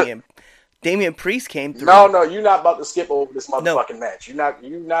Damian Priest came through. No, you're not about to skip over this motherfucking match. You're not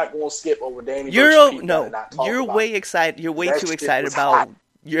going to skip over Danny Burch. You're way excited. You're way too excited about.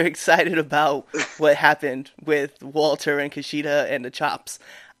 You're excited about what happened with Walter and Kushida and the chops.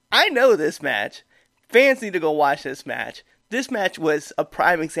 I know this match. Fans need to go watch this match. This match was a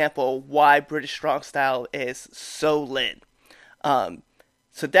prime example of why British Strong Style is so lit.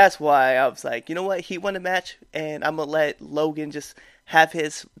 So that's why I was like, you know what? He won the match, and I'm going to let Logan just have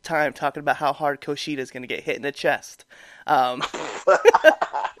his time talking about how hard Kushida is going to get hit in the chest. So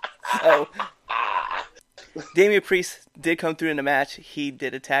Damian Priest did come through in the match. He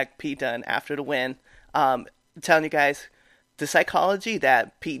did attack Pete Dunne after the win. I'm telling you guys, the psychology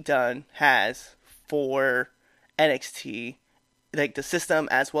that Pete Dunne has for NXT, like the system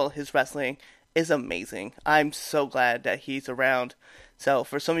as well as his wrestling, is amazing. I'm so glad that he's around. So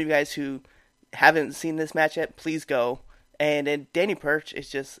for some of you guys who haven't seen this match yet, please go. And then Danny Burch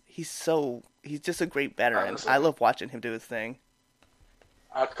is he's just a great veteran. Honestly, I love watching him do his thing.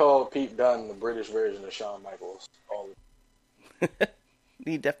 I call Pete Dunne the British version of Shawn Michaels.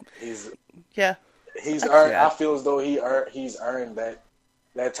 He's earned. I feel as though he's earned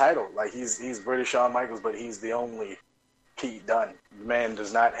that title. Like he's British Shawn Michaels, but he's the only Pete Dunne. The man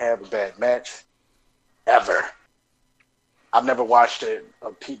does not have a bad match ever. I've never watched a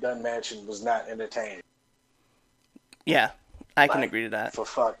Pete Dunne match and was not entertained. Yeah, I can agree to that. For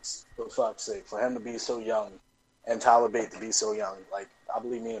fuck's sake, for him to be so young and Tyler Bate to be so young, like I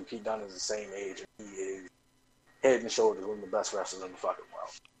believe me and Pete Dunne is the same age, and he is head and shoulders one of the best wrestlers in the fucking world.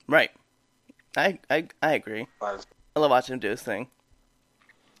 Right. I agree. I love watching him do his thing.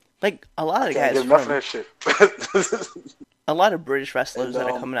 Like a lot of the guys enough of that shit. A lot of British wrestlers that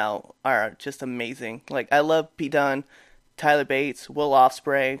are coming out are just amazing. Like I love Pete Dunne, Tyler Bates, Will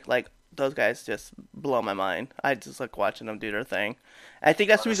Ospreay. Like those guys just blow my mind. I just like watching them do their thing. I think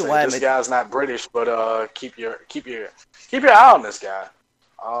that's the reason why this guy's not British, but keep your eye on this guy.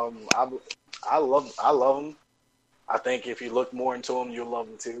 I love him. I think if you look more into him, you'll love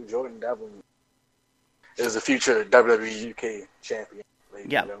him too. Jordan Devlin is the future WWE UK champion.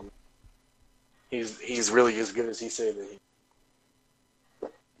 Yeah, he's really as good as he said that he.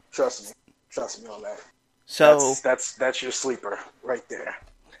 Trust me on that. So that's your sleeper right there.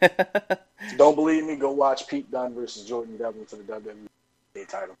 Don't believe me? Go watch Pete Dunne versus Jordan Devlin for the WWE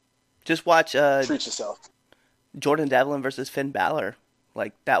title. Just watch. Treat yourself. Jordan Devlin versus Finn Balor.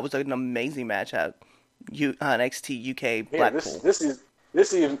 Like that was an amazing match at NXT UK Blackpool. This is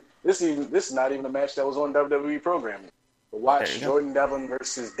not even a match that was on WWE programming. But watch Jordan Devlin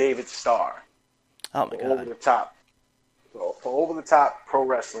versus David Starr. Oh my god! Over the top, for over the top pro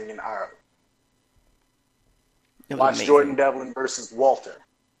wrestling in Ireland. Watch amazing. Jordan Devlin versus Walter.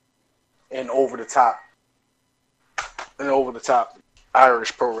 And over the top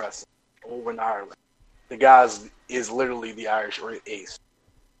Irish pro wrestling over in Ireland. The guy is literally the Irish ace.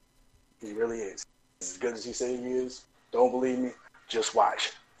 He really is. As good as he said he is. Don't believe me? Just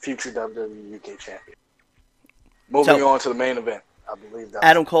watch. Future WWE UK champion. Moving on to the main event. I believe that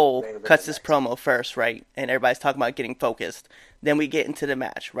Adam Cole cuts this promo first, right? And everybody's talking about getting focused. Then we get into the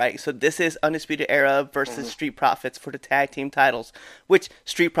match, right? So this is Undisputed Era versus Street Profits for the tag team titles, which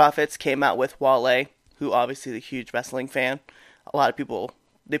Street Profits came out with Wale, who obviously is a huge wrestling fan. A lot of people,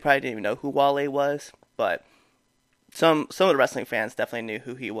 they probably didn't even know who Wale was, but some of the wrestling fans definitely knew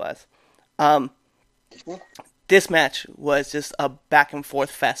who he was. This match was just a back and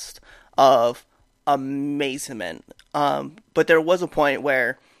forth fest of amazement. But there was a point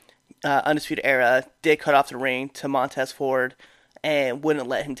where Undisputed Era did cut off the ring to Montez Ford and wouldn't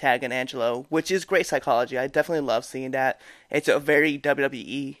let him tag in Angelo, which is great psychology. I definitely love seeing that. It's a very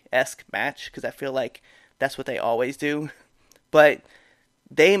WWE-esque match because I feel like that's what they always do. But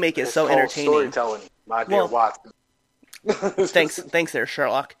they make it so entertaining. Storytelling, my dear Watson. Thanks there,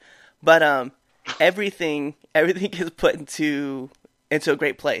 Sherlock. But everything is put into a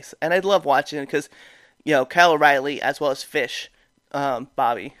great place, and I love watching it because Kyle O'Reilly as well as Fish,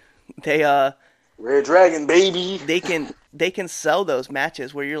 Bobby, they Red Dragon baby. They can sell those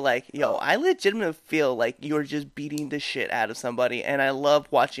matches where you're like, I legitimately feel like you're just beating the shit out of somebody, and I love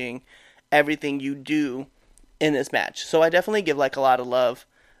watching everything you do in this match. So I definitely give like a lot of love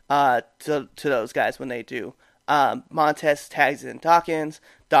to those guys when they do. Montez tags in Dawkins.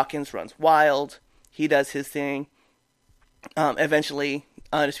 Dawkins runs wild. He does his thing. Eventually,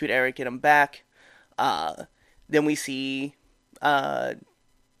 Undisputed Era get him back. Then we see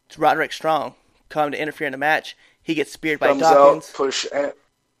Roderick Strong come to interfere in the match. He gets speared by Dawkins. Out, push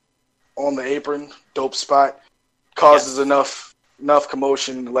on the apron, dope spot. Causes enough enough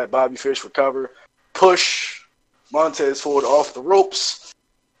commotion to let Bobby Fish recover, push Montez Ford off the ropes,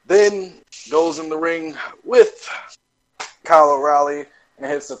 then goes in the ring with Kyle O'Reilly and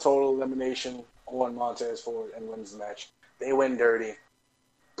hits the total elimination on Montez Ford and wins the match. They win dirty,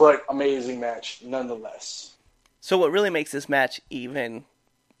 but amazing match nonetheless. So what really makes this match even...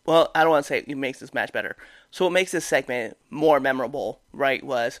 Well, I don't want to say it makes this match better. So what makes this segment more memorable, right,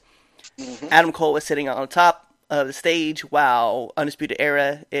 was Adam Cole was sitting on top of the stage while Undisputed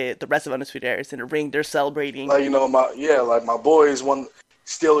Era, the rest of Undisputed Era is in the ring. They're celebrating. Like, like my boys won,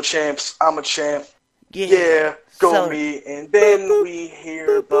 still the champs. I'm a champ. Yeah, go me. And then we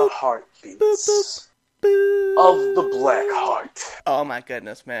hear the heartbeats of the Black Heart. Oh my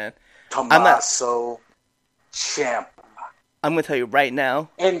goodness, man. Tommaso Ciampa. I'm going to tell you right now.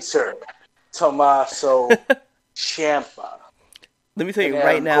 Enter Tommaso Ciampa. Let me tell you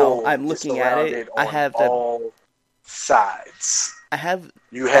right now, I'm looking at it. I have all sides.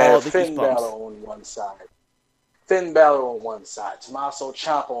 You have Finn Balor on one side. Tommaso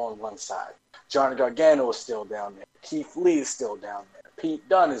Ciampa on one side. Johnny Gargano is still down there. Keith Lee is still down there. Pete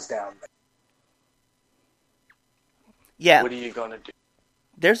Dunne is down there. Yeah. What are you going to do?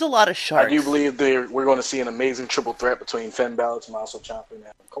 There's a lot of sharks. I do believe we're going to see an amazing triple threat between Finn Balor, Tommaso Ciampa, and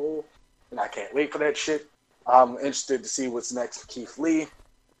Adam Cole. And I can't wait for that shit. I'm interested to see what's next for Keith Lee.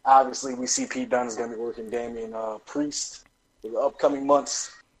 Obviously, we see Pete Dunne is going to be working Damian Priest for the upcoming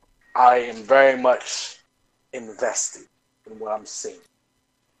months. I am very much invested in what I'm seeing.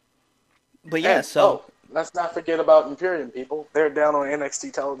 But yeah, let's not forget about Imperium, people. They're down on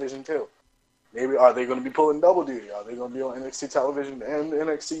NXT television, too. Maybe, are they going to be pulling double duty? Are they going to be on NXT television and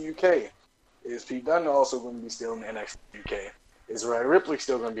NXT UK? Is Pete Dunne also going to be still in NXT UK? Is Rhea Ripley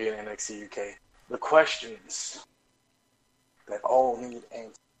still going to be in NXT UK? The questions that all need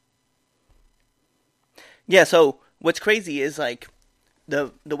answers. Yeah, so what's crazy is like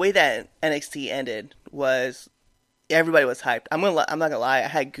the way that NXT ended was everybody was hyped. I'm not gonna lie, I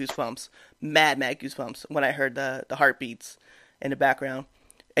had goosebumps, mad goosebumps when I heard the heartbeats in the background.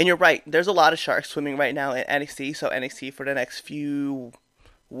 And you're right, there's a lot of sharks swimming right now in NXT. So NXT for the next few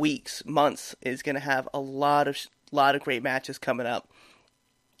weeks, months is gonna have a lot of great matches coming up.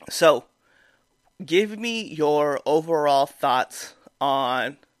 So, give me your overall thoughts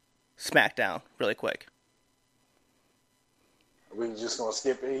on SmackDown, really quick. Are we just going to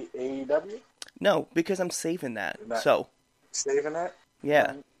skip AEW? No, because I'm saving that. Saving that?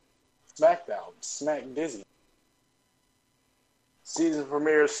 Yeah. SmackDown. Smack Dizzy. Season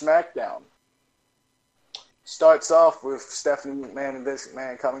premiere of SmackDown. Starts off with Stephanie McMahon and Vince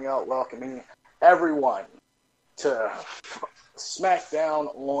McMahon coming out welcoming everyone to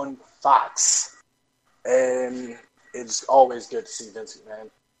SmackDown on Fox. And it's always good to see Vince McMahon.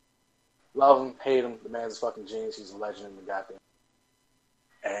 Love him, hate him. The man's a fucking genius. He's a legend in the goddamn.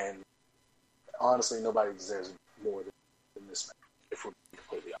 And honestly, nobody deserves it more than this man, if we're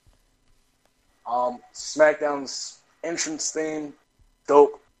completely honest. SmackDown's entrance theme,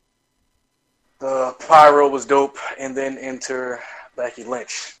 dope. The pyro was dope. And then enter Becky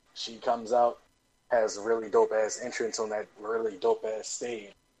Lynch. She comes out, has a really dope-ass entrance on that really dope-ass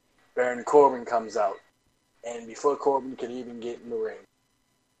stage. Baron Corbin comes out. And before Corbin could even get in the ring,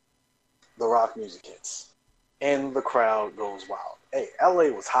 the rock music hits. And the crowd goes wild. Hey, LA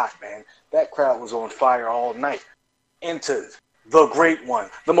was hot, man. That crowd was on fire all night. Into the great one,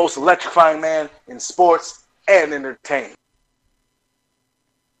 the most electrifying man in sports and entertainment.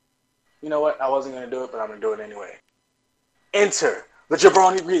 You know what? I wasn't going to do it, but I'm going to do it anyway. Enter the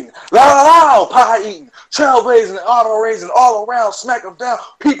jabroni breathing, la pie eating, trailblazing, auto raising, all around, smack them down,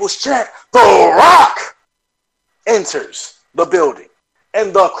 people's chant, The Rock enters the building,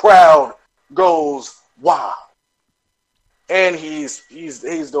 and the crowd goes wild. And he's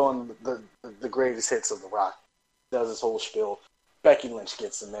doing the greatest hits of The Rock. Does his whole spiel. Becky Lynch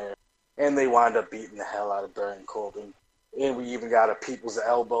gets in there, and they wind up beating the hell out of Baron Corbin. And we even got a people's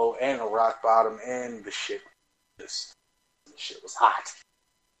elbow and a rock bottom, and the shit was hot.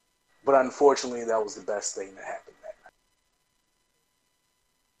 But unfortunately, that was the best thing that happened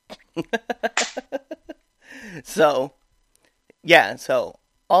that night. So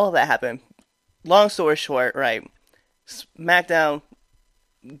all of that happened. Long story short, right? SmackDown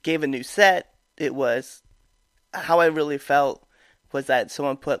gave a new set. It was how I really felt was that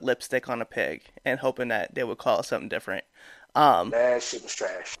someone put lipstick on a pig and hoping that they would call it something different. That shit was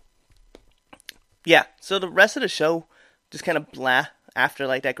trash. Yeah, so the rest of the show just kind of blah after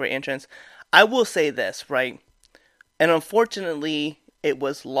like that great entrance. I will say this, right? And unfortunately, it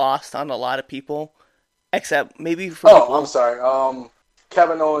was lost on a lot of people, except maybe for people. I'm sorry.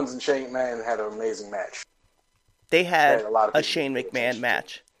 Kevin Owens and Shane McMahon had an amazing match. They had that a lot of a people Shane didn't pay McMahon attention to.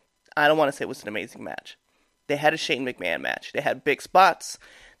 match. I don't want to say it was an amazing match. They had a Shane McMahon match. They had big spots.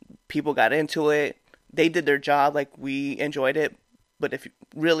 People got into it. They did their job. Like, we enjoyed it. But if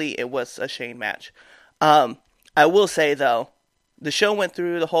really, it was a Shane match. I will say, though, the show went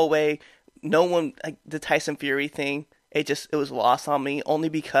through the whole way. No one, like, the Tyson Fury thing, it was lost on me only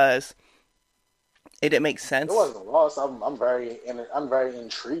because it didn't make sense. It wasn't lost. I'm very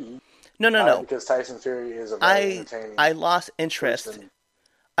intrigued. No. Because Tyson Fury is a very entertaining. I lost interest. person.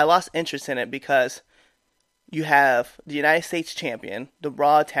 I lost interest in it because you have the United States champion, the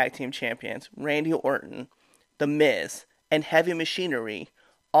Raw Tag Team champions, Randy Orton, The Miz, and Heavy Machinery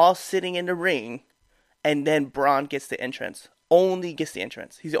all sitting in the ring, and then Braun gets the entrance. Only gets the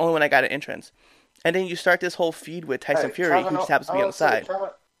entrance. He's the only one that got an entrance. And then you start this whole feud with Tyson Fury, who just happens to be on the side.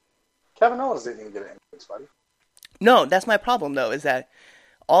 Kevin Owens didn't even get an entrance, buddy. No, that's my problem, though, is that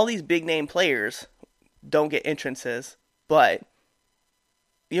all these big-name players don't get entrances, but,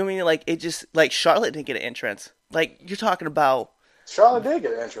 you know what I mean? Like, it just, like, Charlotte didn't get an entrance. Like, you're talking about... Charlotte did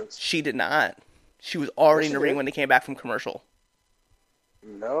get an entrance. She did not. She was already in the ring when they came back from commercial.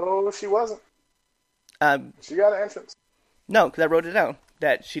 No, she wasn't. She got an entrance. No, because I wrote it down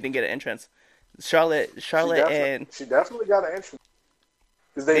that she didn't get an entrance. Charlotte She definitely got an entrance.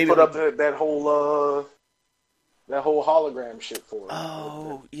 Because they put up that whole hologram shit for her.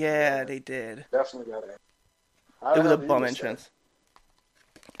 Oh, yeah, they did. Definitely got an entrance. It was a bum entrance.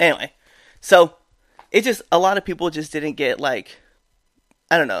 Anyway, so it just, a lot of people just didn't get, like,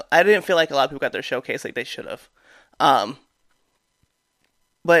 I don't know. I didn't feel like a lot of people got their showcase like they should have.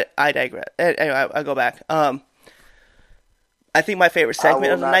 But I digress. Anyway, I go back. I think my favorite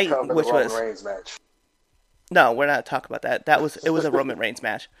segment of the night, which was Reigns match. No, we're not talking about that. It was a Roman Reigns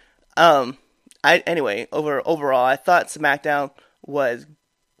match. Anyway, overall, I thought SmackDown was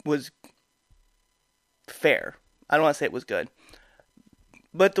fair. I don't want to say it was good.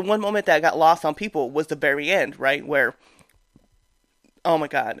 But the one moment that got lost on people was the very end, right? Where, oh my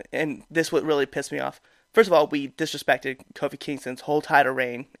God, and this would really piss me off. First of all, we disrespected Kofi Kingston's whole title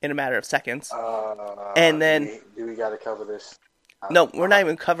reign in a matter of seconds. And then... Do we got to cover this? No, we're not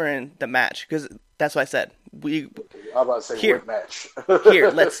even covering the match, because that's what I said. I'm about to say what match.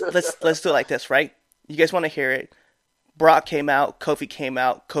 Here, let's do it like this, right? You guys want to hear it? Brock came out,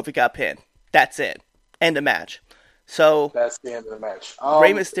 Kofi got pinned. That's it. End of match. So that's the end of the match.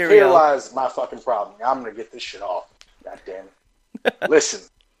 Rey Mysterio. Here lies my fucking problem. I'm gonna get this shit off. God damn it. Listen.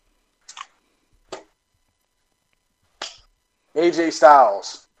 AJ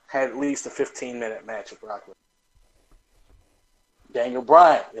Styles had at least a 15-minute match with Brock Lesnar. Daniel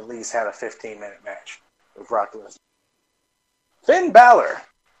Bryan at least had a 15-minute match with Brock Lesnar. Finn Balor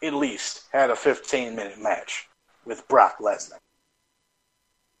at least had a 15-minute match with Brock Lesnar.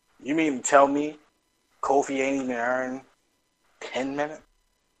 You mean to tell me Kofi ain't even earned 10 minutes?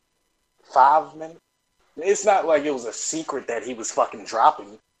 5 minutes? It's not like it was a secret that he was fucking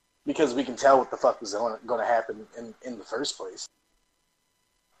dropping, because we can tell what the fuck was going to happen in the first place.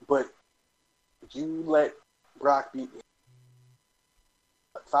 But you let Brock beat me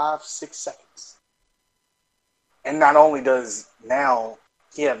 5-6 seconds. And not only does now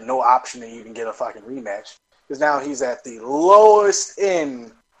he have no option to even get a fucking rematch, because now he's at the lowest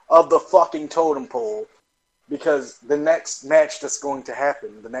end of the fucking totem pole, because the next match that's going to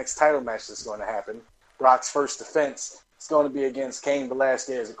happen, the next title match that's going to happen, Brock's first defense, is going to be against Cain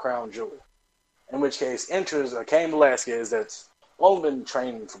Velasquez at Crown Jewel. In which case, enters a Cain Velasquez that's only been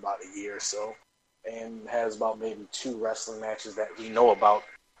training for about a year or so, and has about maybe 2 wrestling matches that we know about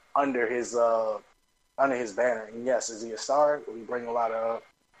under his banner. And yes, is he a star? Will he bring a lot of?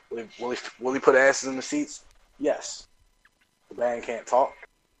 Will he put asses in the seats? Yes. The band can't talk.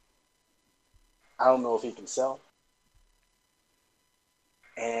 I don't know if he can sell,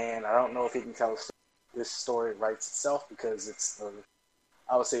 and I don't know if he can tell this story writes itself, because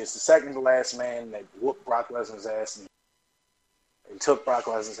I would say it's the second to last man that whooped Brock Lesnar's ass and took Brock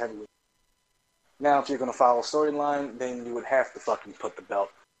Lesnar's heavyweight. Now, if you're going to follow storyline, then you would have to fucking put the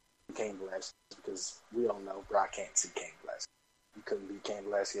belt in Cain Velasquez, because we all know Brock can't see Cain Velasquez. You couldn't beat Cain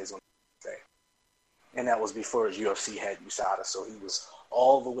Velasquez on the day. And that was before his UFC had USADA, so he was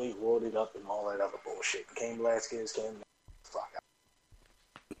all the way loaded up and all that other bullshit. Cain Velasquez came the fuck out.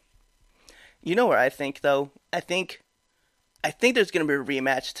 You know where I think, though? I think there's going to be a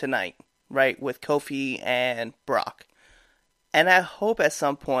rematch tonight, right, with Kofi and Brock. And I hope at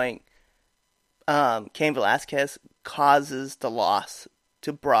some point Cain Velasquez causes the loss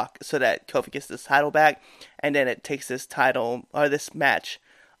to Brock so that Kofi gets this title back, and then it takes this title, or this match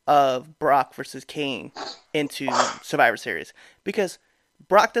of Brock versus Cain into Survivor Series. Because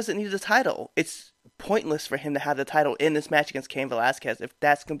Brock doesn't need the title. It's pointless for him to have the title in this match against Cain Velasquez if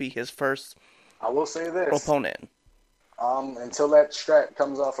that's going to be his first I will say this. opponent. Until that strap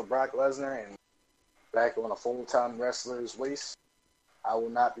comes off of Brock Lesnar and back on a full-time wrestler's waist, I will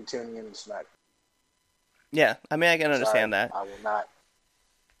not be tuning in to SmackDown. Yeah, I mean, I can understand that. I will not.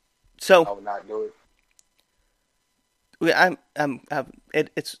 So I will not do it.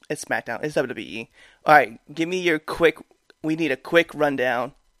 It's SmackDown. It's WWE. All right, give me your quick. We need a quick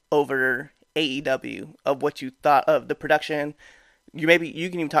rundown over AEW of what you thought of the production. You can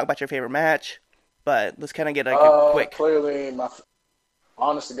even talk about your favorite match, but let's kind of get like a quick. Clearly,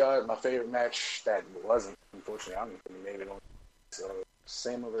 honest to God, my favorite match that wasn't, unfortunately, I don't think we made it on. So,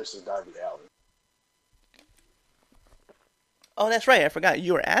 Sama versus Darby Allin. Oh, that's right. I forgot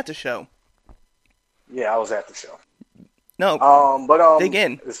you were at the show. Yeah, I was at the show. No, dig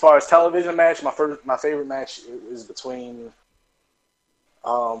in. As far as television match, my favorite match is between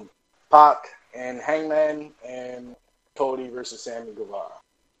Pac and Hangman and Cody versus Sammy Guevara.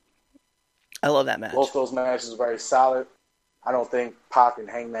 I love that match. Both those matches are very solid. I don't think Pac and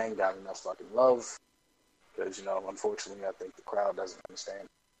Hangman got enough fucking love because, unfortunately, I think the crowd doesn't understand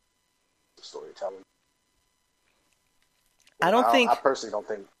the storytelling. I personally don't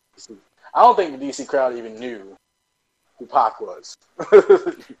think. I don't think the DC crowd even knew who Pac was.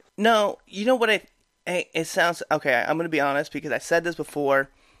 No, you know what? It sounds okay. I'm going to be honest because I said this before.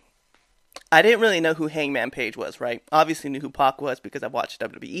 I didn't really know who Hangman Page was, right? Obviously knew who Pac was because I watched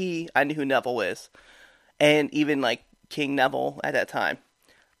WWE. I knew who Neville is, and even like King Neville at that time.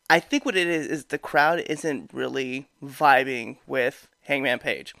 I think what it is the crowd isn't really vibing with Hangman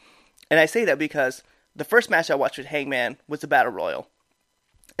Page, and I say that because the first match I watched with Hangman was the Battle Royal.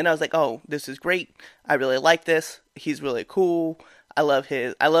 And I was like, oh, this is great. I really like this. He's really cool. I love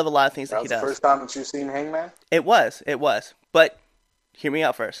a lot of things that he does. That was the first time that you've seen Hangman? It was. But hear me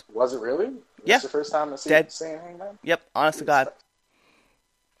out first. Was it really? Yeah. Was the first time that seeing Hangman? Yep, honest to God.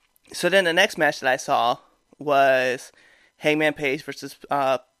 So then the next match that I saw was Hangman Page versus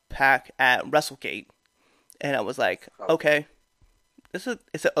Pac at WrestleGate. And I was like, okay, it's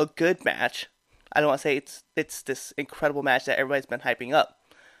a good match. I don't want to say it's this incredible match that everybody's been hyping up.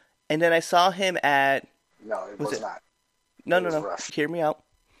 And then I saw him at... No, it was not. No. Rushed. Hear me out.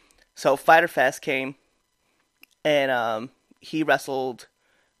 So Fyter Fest came, and he wrestled...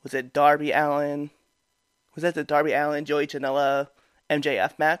 Was it Darby Allin? Was that the Darby Allin, Joey Janela,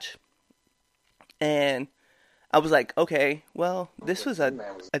 MJF match? And I was like, okay, well, this was a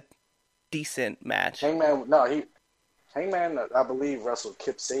decent match. Hangman, I believe, wrestled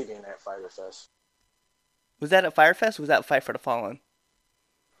Kip Sabian at Fyter Fest. Was that at Fyter Fest or was that Fight for the Fallen?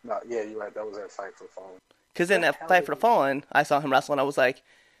 No, yeah, you're right. That was at Fight for the Fallen. Because in that Fight for the Fallen, I saw him wrestle, and I was like,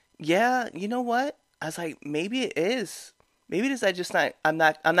 yeah, you know what? I was like, maybe it is. Maybe it is. I'm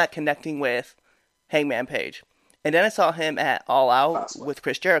not connecting with Hangman Page. And then I saw him at All Out with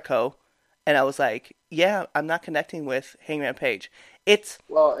Chris Jericho, and I was like, yeah, I'm not connecting with Hangman Page.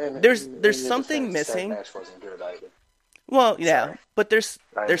 There's something missing. That match wasn't good either. Well, yeah, sorry. But there's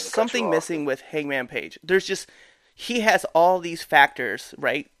something missing with Hangman Page. There's just, he has all these factors,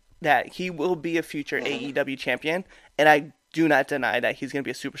 right, that he will be a future AEW champion, and I do not deny that he's going to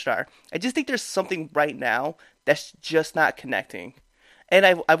be a superstar. I just think there's something right now that's just not connecting. And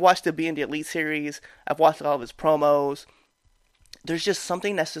I've watched the Being the Elite series. I've watched all of his promos. There's just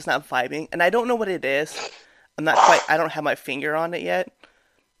something that's just not vibing, and I don't know what it is. I don't have my finger on it yet,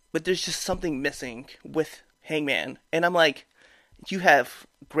 but there's just something missing with Hangman. And I'm like, you have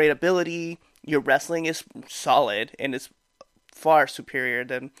great ability, your wrestling is solid, and it's far superior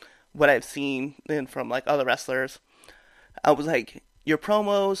than what I've seen from like other wrestlers. I was like, your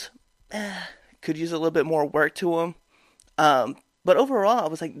promos could use a little bit more work to them. But overall, I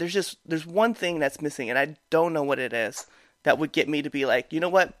was like, there's one thing that's missing, and I don't know what it is that would get me to be like, you know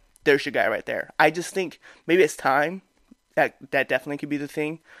what? There's your guy right there. I just think maybe it's time. That definitely could be the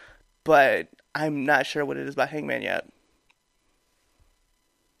thing. But I'm not sure what it is about Hangman yet.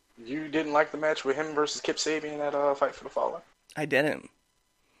 You didn't like the match with him versus Kip Sabian at Fight for the Fallen? I didn't.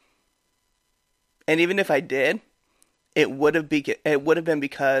 And even if I did, it would have been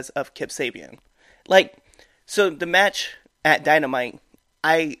because of Kip Sabian. Like, so the match at Dynamite,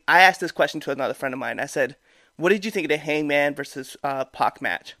 I asked this question to another friend of mine. I said, what did you think of the Hangman versus Pac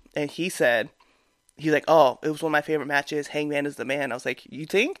match? And he's like, oh, it was one of my favorite matches. Hangman is the man. I was like, you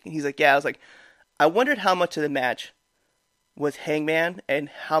think? He's like, yeah. I was like, I wondered how much of the match was Hangman and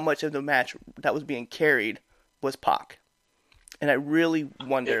how much of the match that was being carried was Pac. And I really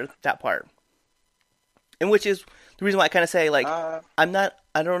wonder that part. And which is the reason why I kind of say, like, I don't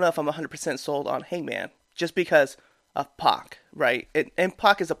know if I'm 100% sold on Hangman just because of Pac, right? And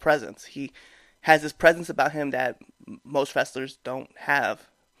Pac is a presence. has this presence about him that most wrestlers don't have,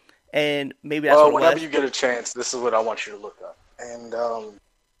 and maybe that's what Well, it whenever was. you get a chance, this is what I want you to look up. And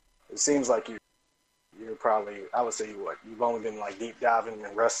it seems like you're probably, I would say, you've only been like deep diving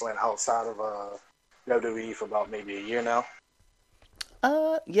and wrestling outside of WWE for about maybe a year now.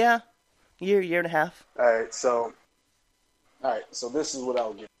 Yeah, year and a half. All right, so this is what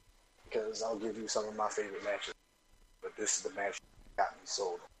I'll give you, because I'll give you some of my favorite matches. But this is the match that got me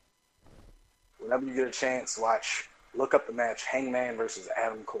sold. Whenever you get a chance, look up the match Hangman versus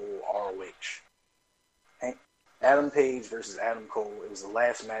Adam Cole ROH. Adam Page versus Adam Cole. It was the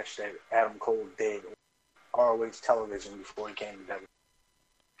last match that Adam Cole did on ROH television before he came to WWE.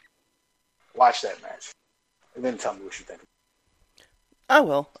 Watch that match, and then tell me what you think. I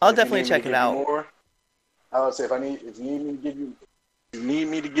will. I'll And if you definitely need me check to it give you out. more, I would say if you need me to give you, if you need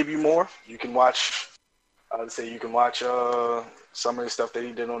me to give you more, you can watch. I would say you can watch some of the stuff that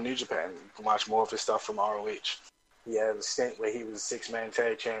he did on New Japan. You can watch more of his stuff from ROH. He had a stint where he was 6-man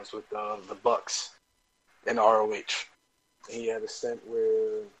tag champs with the Bucks in ROH. He had a stint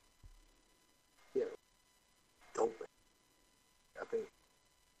where, yeah, dope. I think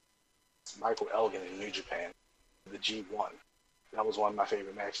it's Michael Elgin in New Japan, the G1. That was one of my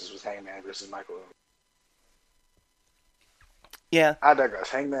favorite matches. Was Hangman versus Michael Elgin. Yeah, I digress.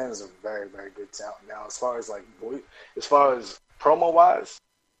 Hangman is a very, very good talent. Now, as far as promo wise,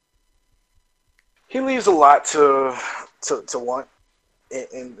 he leaves a lot to want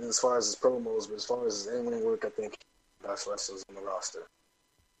in as far as his promos, but as far as his in-ring work, I think he's the best wrestlers on the roster.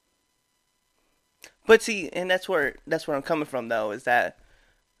 but see, and that's where I'm coming from though, is that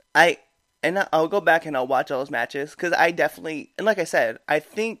I I'll go back and I'll watch all those matches because I definitely, and like I said, I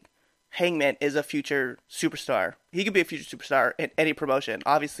think Hangman is a future superstar. He could be a future superstar in any promotion.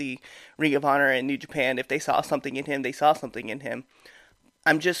 Obviously, Ring of Honor and New Japan, if they saw something in him, they saw something in him.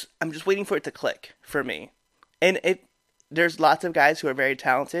 I'm just waiting for it to click for me. And there's lots of guys who are very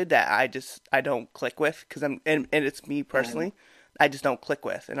talented that I don't click with because and it's me Mm-hmm. personally. I just don't click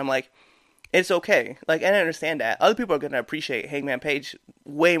with. And I'm like, it's okay. Like, and I understand that. Other people are going to appreciate Hangman Page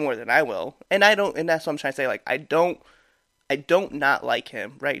way more than I will. And I don't, and that's what I'm trying to say. Like, I don't not like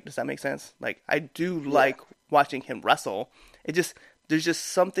him, right? Does that make sense? Like, I do Yeah. like watching him wrestle. There's just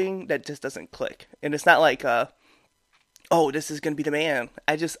something that just doesn't click. And it's not like, oh, this is going to be the man.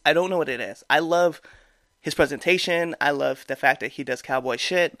 I don't know what it is. I love his presentation. I love the fact that he does cowboy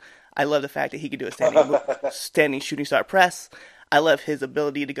shit. I love the fact that he can do a standing shooting star press. I love his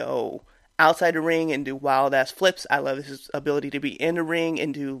ability to go outside the ring and do wild ass flips. I love his ability to be in the ring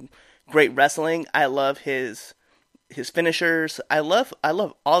and do great wrestling. I love his finishers. I love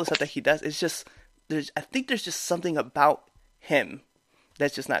all the stuff that he does. It's just I think there's just something about him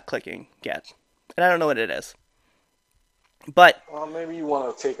that's just not clicking yet. And I don't know what it is. But Well, maybe you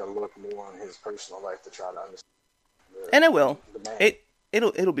want to take a look more on his personal life to try to understand and I will. the man.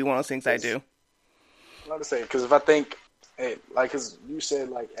 It'll be one of those things I Because, do. like I say, because if I think, hey, like, cause you said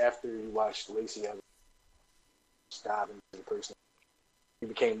like after you watched Lacey Evans dive into the person, you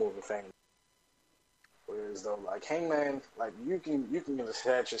became more of a fan. Whereas though, like Hangman, like you can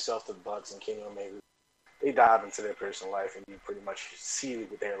attach yourself to the Bucks and Kenny Omega. They dive into their personal life and you pretty much see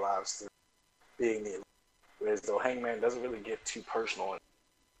with their lives through being the. Whereas though Hangman doesn't really get too personal and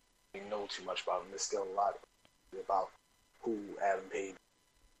you know too much about him. There's still a lot about who Adam Page.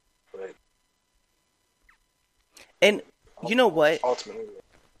 But And you know what? ultimately,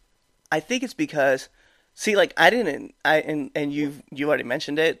 I think it's because see, like I didn't, I and you already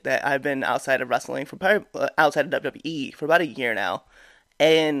mentioned it that I've been outside of wrestling for probably outside of WWE for about a year now,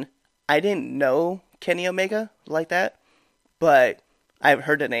 and I didn't know Kenny Omega like that, but I've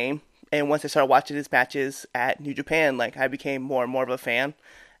heard the name, and once I started watching his matches at New Japan, like I became more and more of a fan,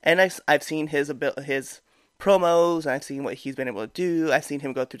 and I've seen his promos, I've seen what he's been able to do, I've seen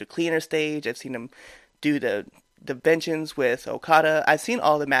him go through the cleaner stage, I've seen him do the vengeance with Okada, I've seen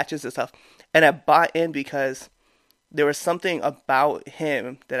all the matches and stuff, and I bought in because there was something about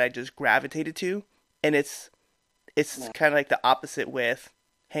him that I just gravitated to, and it's kind of like the opposite with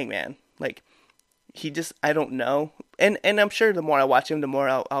Hangman. Like he just I don't know, and I'm sure the more I watch him, the more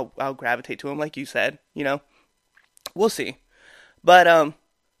I'll gravitate to him. Like you said, we'll see. But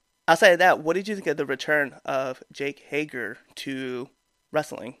outside of that, what did you think of the return of Jake Hager to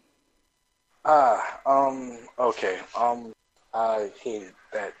wrestling? okay. I hated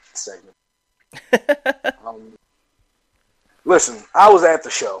that segment. Um, listen, I was at the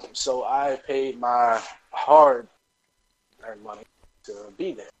show, so I paid my hard-earned money to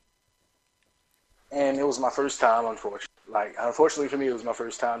be there, and it was my first time. Unfortunately for me, it was my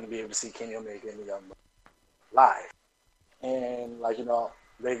first time to be able to see Kenny Omega and the Young Bucks live, and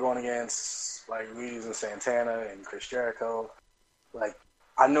they're going against like we using Santana and Chris Jericho. Like,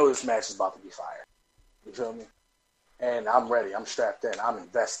 I know this match is about to be fire. You feel me? And I'm ready. I'm strapped in. I'm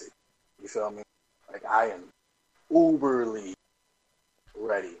invested. You feel me? Like, I am uberly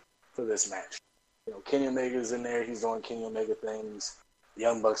ready for this match. You know, Kenny Omega's in there. He's doing Kenny Omega things. The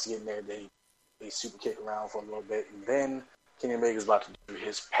Young Bucks get in there. They super kick around for a little bit. And then Kenny Omega's about to do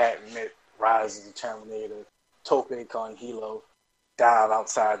his patented Rise of the Terminator, Tope con Hilo, dive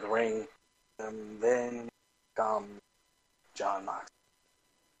outside the ring. And then comes John Moxley.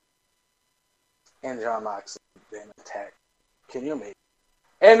 And John Moxley then attacked Kenny Omega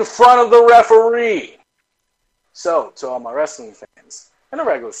in front of the referee. So, to all my wrestling fans, in a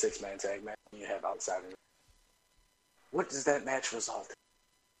regular six-man tag match you have outside of it, what does that match result in?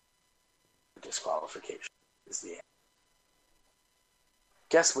 Disqualification is the end.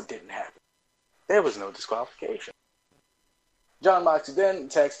 Guess what didn't happen? There was no disqualification. John Moxley then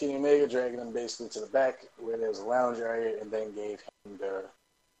attacks Kenny Omega, dragging him basically to the back where there was a lounge area, and then gave him the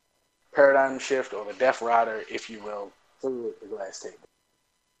paradigm shift, or the Death Rider, if you will, through the glass table.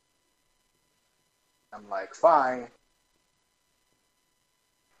 I'm like, fine.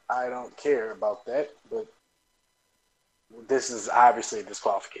 I don't care about that, but this is obviously a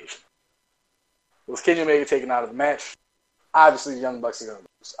disqualification. With Kenny Omega taken out of the match, obviously the Young Bucks are going to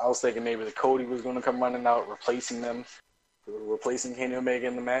lose. I was thinking maybe the Cody was going to come running out, replacing Kenny Omega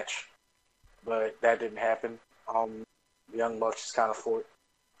in the match, but that didn't happen. The Young Bucks just kind of fought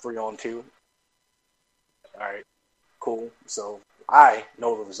 3-on-2. All right, cool. So I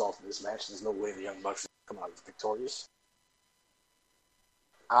know the result of this match. There's no way the Young Bucks come out victorious.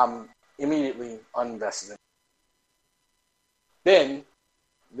 I'm immediately uninvested in it. Then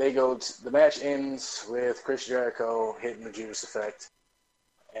the match ends with Chris Jericho hitting the Judas effect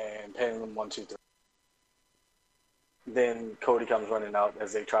and pinning them 1, 2, 3. Then Cody comes running out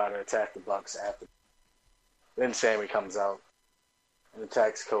as they try to attack the Bucks after. Then Sammy comes out and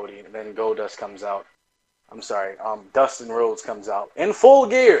attacks Cody, and then Goldust comes out. I'm sorry, Dustin Rhodes comes out in full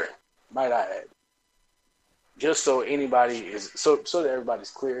gear, might I add. Just so anybody is so that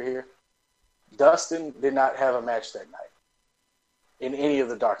everybody's clear here. Dustin did not have a match that night in any of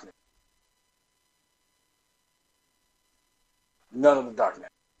the darkness. None of the darkness.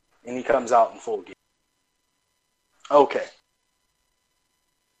 And he comes out in full gear. Okay.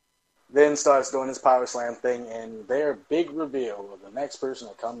 Then starts doing his power slam thing, and their big reveal of the next person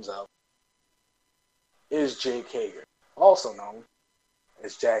that comes out is Jake Hager, also known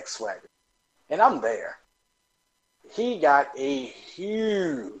as Jack Swagger. And I'm there. He got a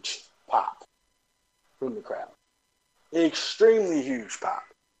huge pop from the crowd. Extremely huge pop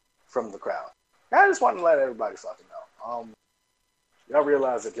from the crowd. I just want to let everybody fucking know. Y'all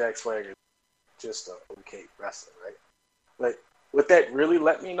realize that Jack Swagger is just an okay wrestler, right? But what that really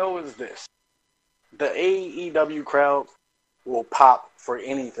let me know is this. The AEW crowd will pop for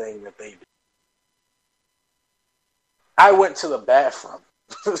anything that they do. I went to the bathroom,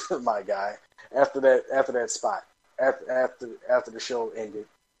 my guy, after that spot. After the show ended,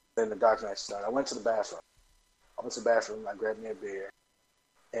 then the dark match started. I went to the bathroom. I grabbed me a beer.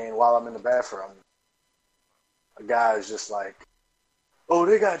 And while I'm in the bathroom, a guy is just like, oh,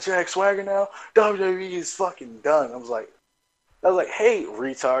 they got Jack Swagger now? WWE is fucking done. I was like, hey,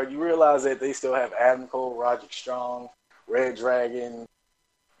 retard, you realize that they still have Adam Cole, Roderick Strong, Red Dragon,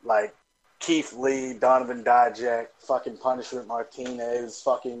 like Keith Lee, Donovan Dijak, fucking Punishment Martinez,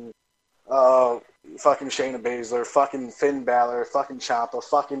 fucking Shayna Baszler, fucking Finn Balor, fucking Ciampa,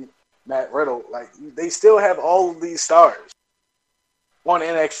 fucking Matt Riddle. Like, they still have all of these stars on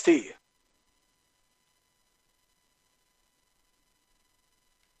NXT.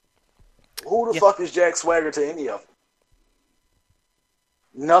 Who the fuck is Jack Swagger to any of them?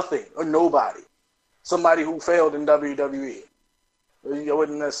 Nothing or nobody. Somebody who failed in WWE. I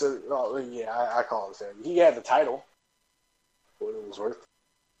wouldn't necessarily. Oh, yeah, I call it fair. He had the title. What it was worth.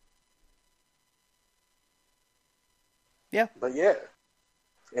 Yeah. But yeah.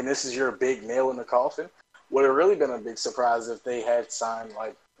 And this is your big nail in the coffin. Would have really been a big surprise if they had signed,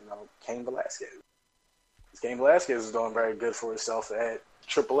 like, Cain Velasquez. Cain Velasquez is doing very good for himself at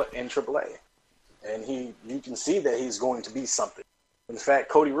AAA. And you can see that he's going to be something. In fact,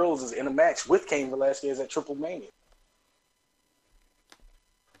 Cody Rhodes is in a match with Cain Velasquez at Triple Mania.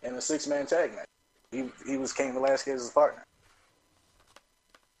 In a 6-man tag match. He was Cain Velasquez's partner.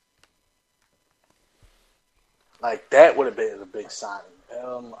 Like, that would have been a big signing.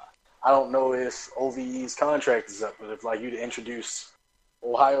 I don't know if OVE's contract is up, but if, like, you'd introduce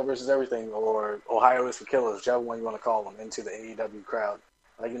Ohio versus everything, or Ohio is for killers, whichever one you want to call them, into the AEW crowd.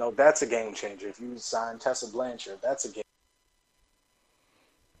 Like, that's a game changer. If you sign Tessa Blanchard, that's a game.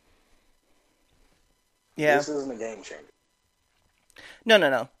 Yeah. This isn't a game changer. No, no,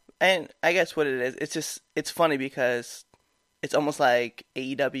 no. And I guess what it is, it's funny because it's almost like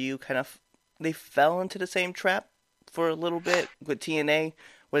AEW kind of they fell into the same trap for a little bit with TNA,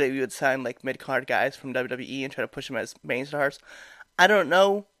 where they would sign like mid card guys from WWE and try to push them as main stars. I don't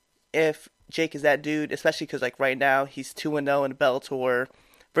know if Jake is that dude, especially because like right now he's 2-0 in Bellator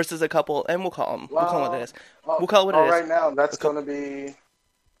versus a couple, and we'll call him what it Well, is. We'll call it what it is. right now A couple, that's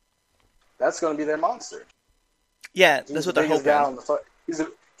gonna be their monster. yeah, that's He's the what they're biggest guy hoping. on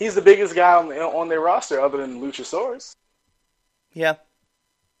the he's the biggest guy on their roster other than Luchasaurus. Yeah,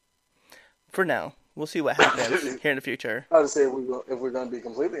 for now, we'll see what happens here in the future. I would say if we're gonna be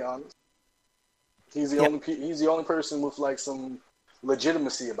completely honest, Yep. he's the only person with like some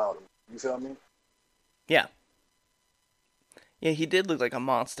legitimacy about him. You feel me? Yeah. Yeah, he did look like a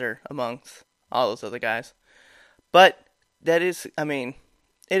monster amongst all those other guys. But that is, I mean,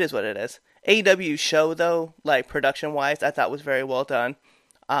 it is what it is. AEW show though, like production wise, I thought was very well done.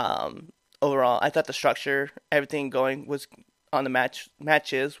 Um, Overall, I thought the structure, everything going was on the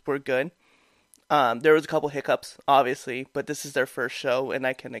matches were good. There was a couple hiccups, obviously, but this is their first show, and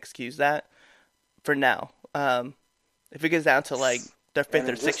I can excuse that for now. If it gets down to like their fifth And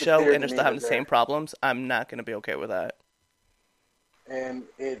or it sixth just show appeared and to they're me still having that the same problems, I'm not gonna be okay with that.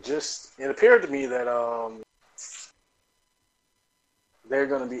 it appeared to me that they're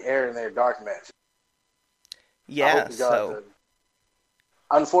gonna be airing their dark match. I Yeah, hope to God so that.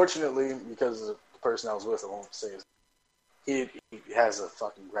 Unfortunately, because the person I was with, I won't say his. He has a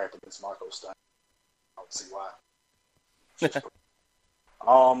fucking gripe against Marco Stein. I don't see why.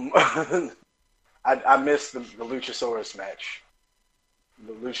 Um, I missed the Luchasaurus match.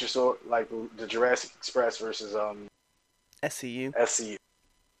 The Luchasaurus, like the Jurassic Express versus SCU. SCU.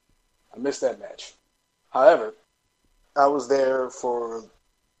 I missed that match. However, I was there for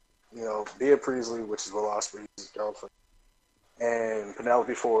Bea Priestley, which is Will Ospreay's girlfriend, and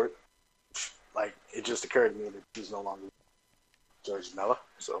Penelope Ford. Like it just occurred to me that she's no longer George Mella,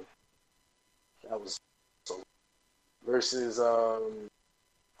 so that was so versus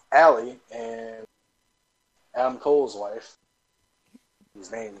Allie and Adam Cole's wife,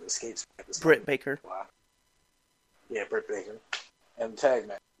 whose name escapes me at this Britt moment. Baker. Wow. Yeah, Britt Baker. And the tag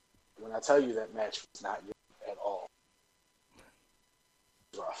match. When I tell you that match was not good at all,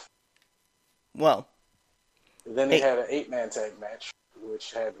 it was rough. Well, Then they had an 8-man tag match,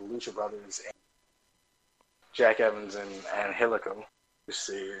 which had the Lucha Brothers and Jack Evans and Helico, which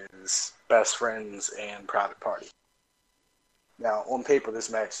is best friends and private party. Now, on paper, this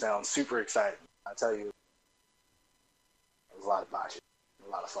match sounds super exciting. I tell you, there's a lot of botches, a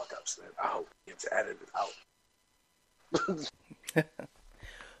lot of fuck-ups that I hope gets edited out.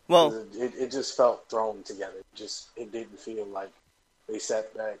 well, it just felt thrown together. It didn't feel like they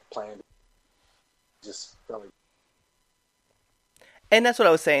sat back, planned. It just felt like. and that's what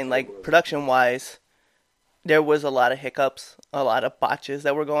I was saying. Like production wise, there was a lot of hiccups, a lot of botches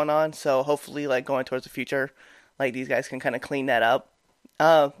that were going on. So hopefully, like going towards the future, like these guys can kind of clean that up.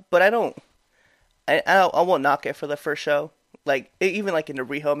 But I won't knock it for the first show. Like even like in the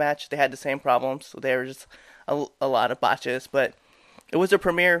Riho match, they had the same problems. So there were just a lot of botches. But it was their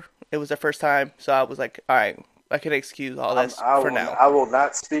premiere. It was their first time. So I was like, all right, I can excuse all this for now. I will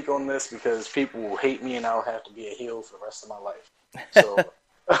not speak on this because people will hate me and I'll have to be a heel for the rest of my life. So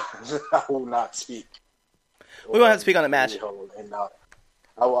I will not speak. We won't have to speak on the match.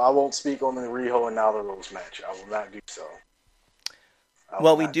 I won't speak on the Riho and Nala Rose match. I will not do so.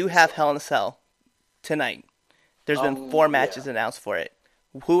 Well, we do have Hell in a Cell tonight. There's been 4 matches announced for it.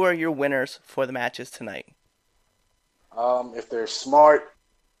 Who are your winners for the matches tonight? If they're smart,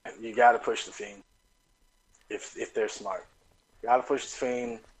 you got to push the Fiend. If they're smart, you got to push the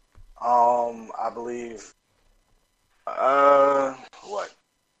Fiend. I believe. What?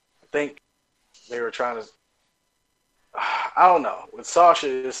 I think they were trying to. I don't know. With Sasha,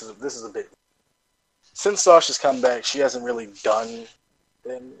 this is a big. Since Sasha's come back, she hasn't really done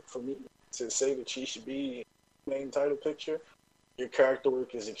them for me to say that she should be main title picture. Your character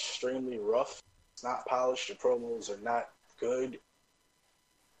work is extremely rough. It's not polished. Your promos are not good.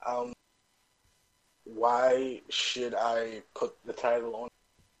 Why should I put the title on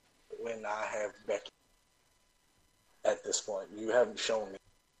when I have Becky? At this point, you haven't shown me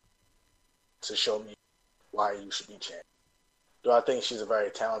to show me why you should be champion. Do I think she's a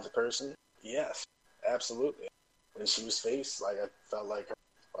very talented person? Yes, absolutely. When she was face, like I felt like her.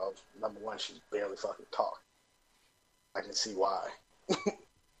 Well, number one, she barely fucking talked. I can see why.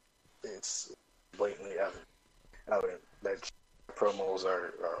 It's blatantly evident that promos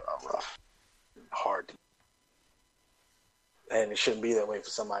are rough, hard to. And it shouldn't be that way for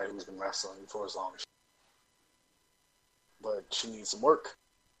somebody who's been wrestling for as long as. but she needs some work.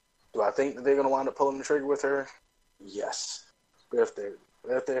 Do I think that they're going to wind up pulling the trigger with her? Yes. But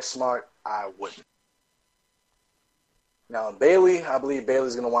if they're smart, I wouldn't. Now, Bayley, I believe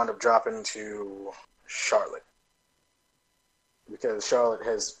Bayley's going to wind up dropping to Charlotte. Because Charlotte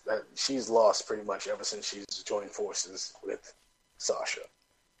she's lost pretty much ever since she's joined forces with Sasha.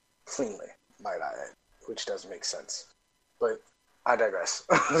 Cleanly, might I add, which doesn't make sense. But I digress.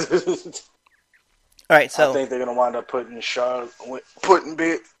 All right, so I think they're going to wind up putting Charlotte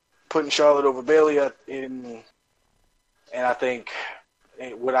over Bayley and I think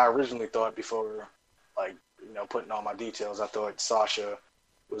what I originally thought before, putting all my details, I thought Sasha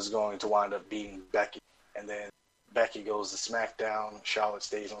was going to wind up beating Becky, and then Becky goes to SmackDown, Charlotte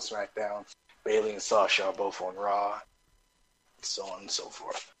stays on SmackDown, Bayley and Sasha are both on Raw, so on and so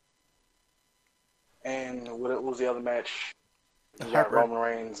forth. And what was the other match? You got Roman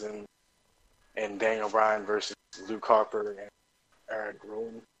Reigns and Daniel Bryan versus Luke Harper and Eric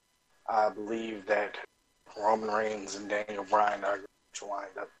Rowan. I believe that Roman Reigns and Daniel Bryan are going to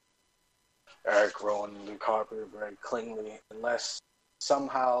wind up Eric Rowan and Luke Harper very cleanly, unless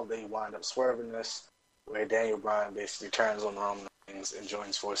somehow they wind up swerving this, where Daniel Bryan basically turns on Roman Reigns and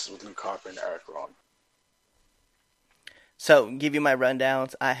joins forces with Luke Harper and Eric Rowan. So, give you my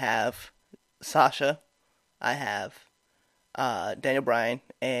rundowns. I have Sasha, I have Daniel Bryan,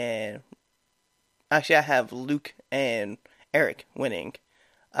 and actually I have Luke and Eric winning,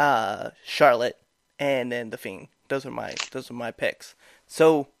 Charlotte, and then The Fiend. Those are my picks.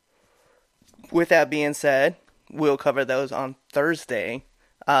 So, with that being said, we'll cover those on Thursday,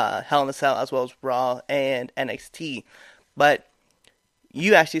 Hell in a Cell, as well as Raw and NXT. But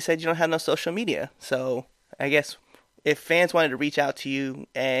you actually said you don't have no social media, so I guess if fans wanted to reach out to you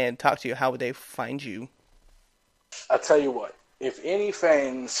and talk to you, how would they find you? I'll tell you what, if any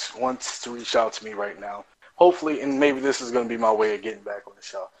fans want to reach out to me right now, hopefully, and maybe this is going to be my way of getting back on the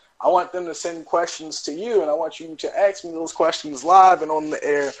show, I want them to send questions to you, and I want you to ask me those questions live and on the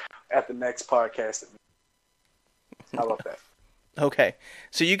air at the next podcast. How about that? Okay.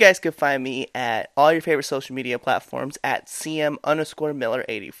 So you guys can find me at all your favorite social media platforms at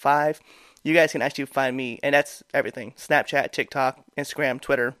CM_Miller85. You guys can actually find me, and that's everything. Snapchat, TikTok, Instagram,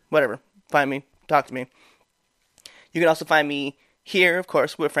 Twitter, whatever. Find me. Talk to me. You can also find me here, of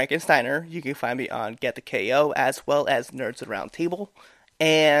course, with Frankensteiner. You can find me on Get the KO, as well as Nerds at Round Table.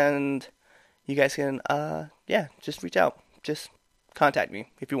 And you guys can, just reach out. Just contact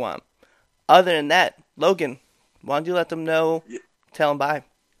me if you want. Other than that, Logan, why don't you let them know, tell them bye.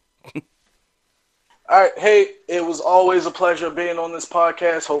 All right, hey, it was always a pleasure being on this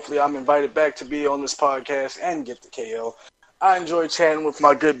podcast. Hopefully I'm invited back to be on this podcast and Get the KO. I enjoy chatting with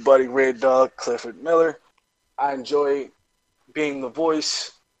my good buddy Red Dog, Clifford Miller. I enjoy being the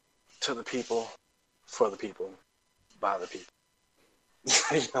voice to the people, for the people, by the people.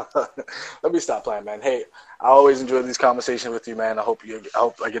 Let me stop playing, man. Hey, I always enjoy these conversations with you, man. I hope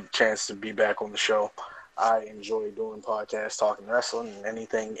I get a chance to be back on the show. I enjoy doing podcasts, talking wrestling, and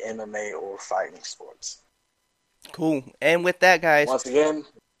anything MMA or fighting sports. Cool. And with that, guys, once again,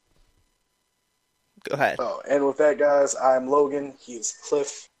 go ahead. And with that, guys, I'm Logan. He's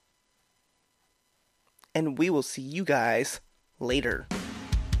Cliff. And we will see you guys later.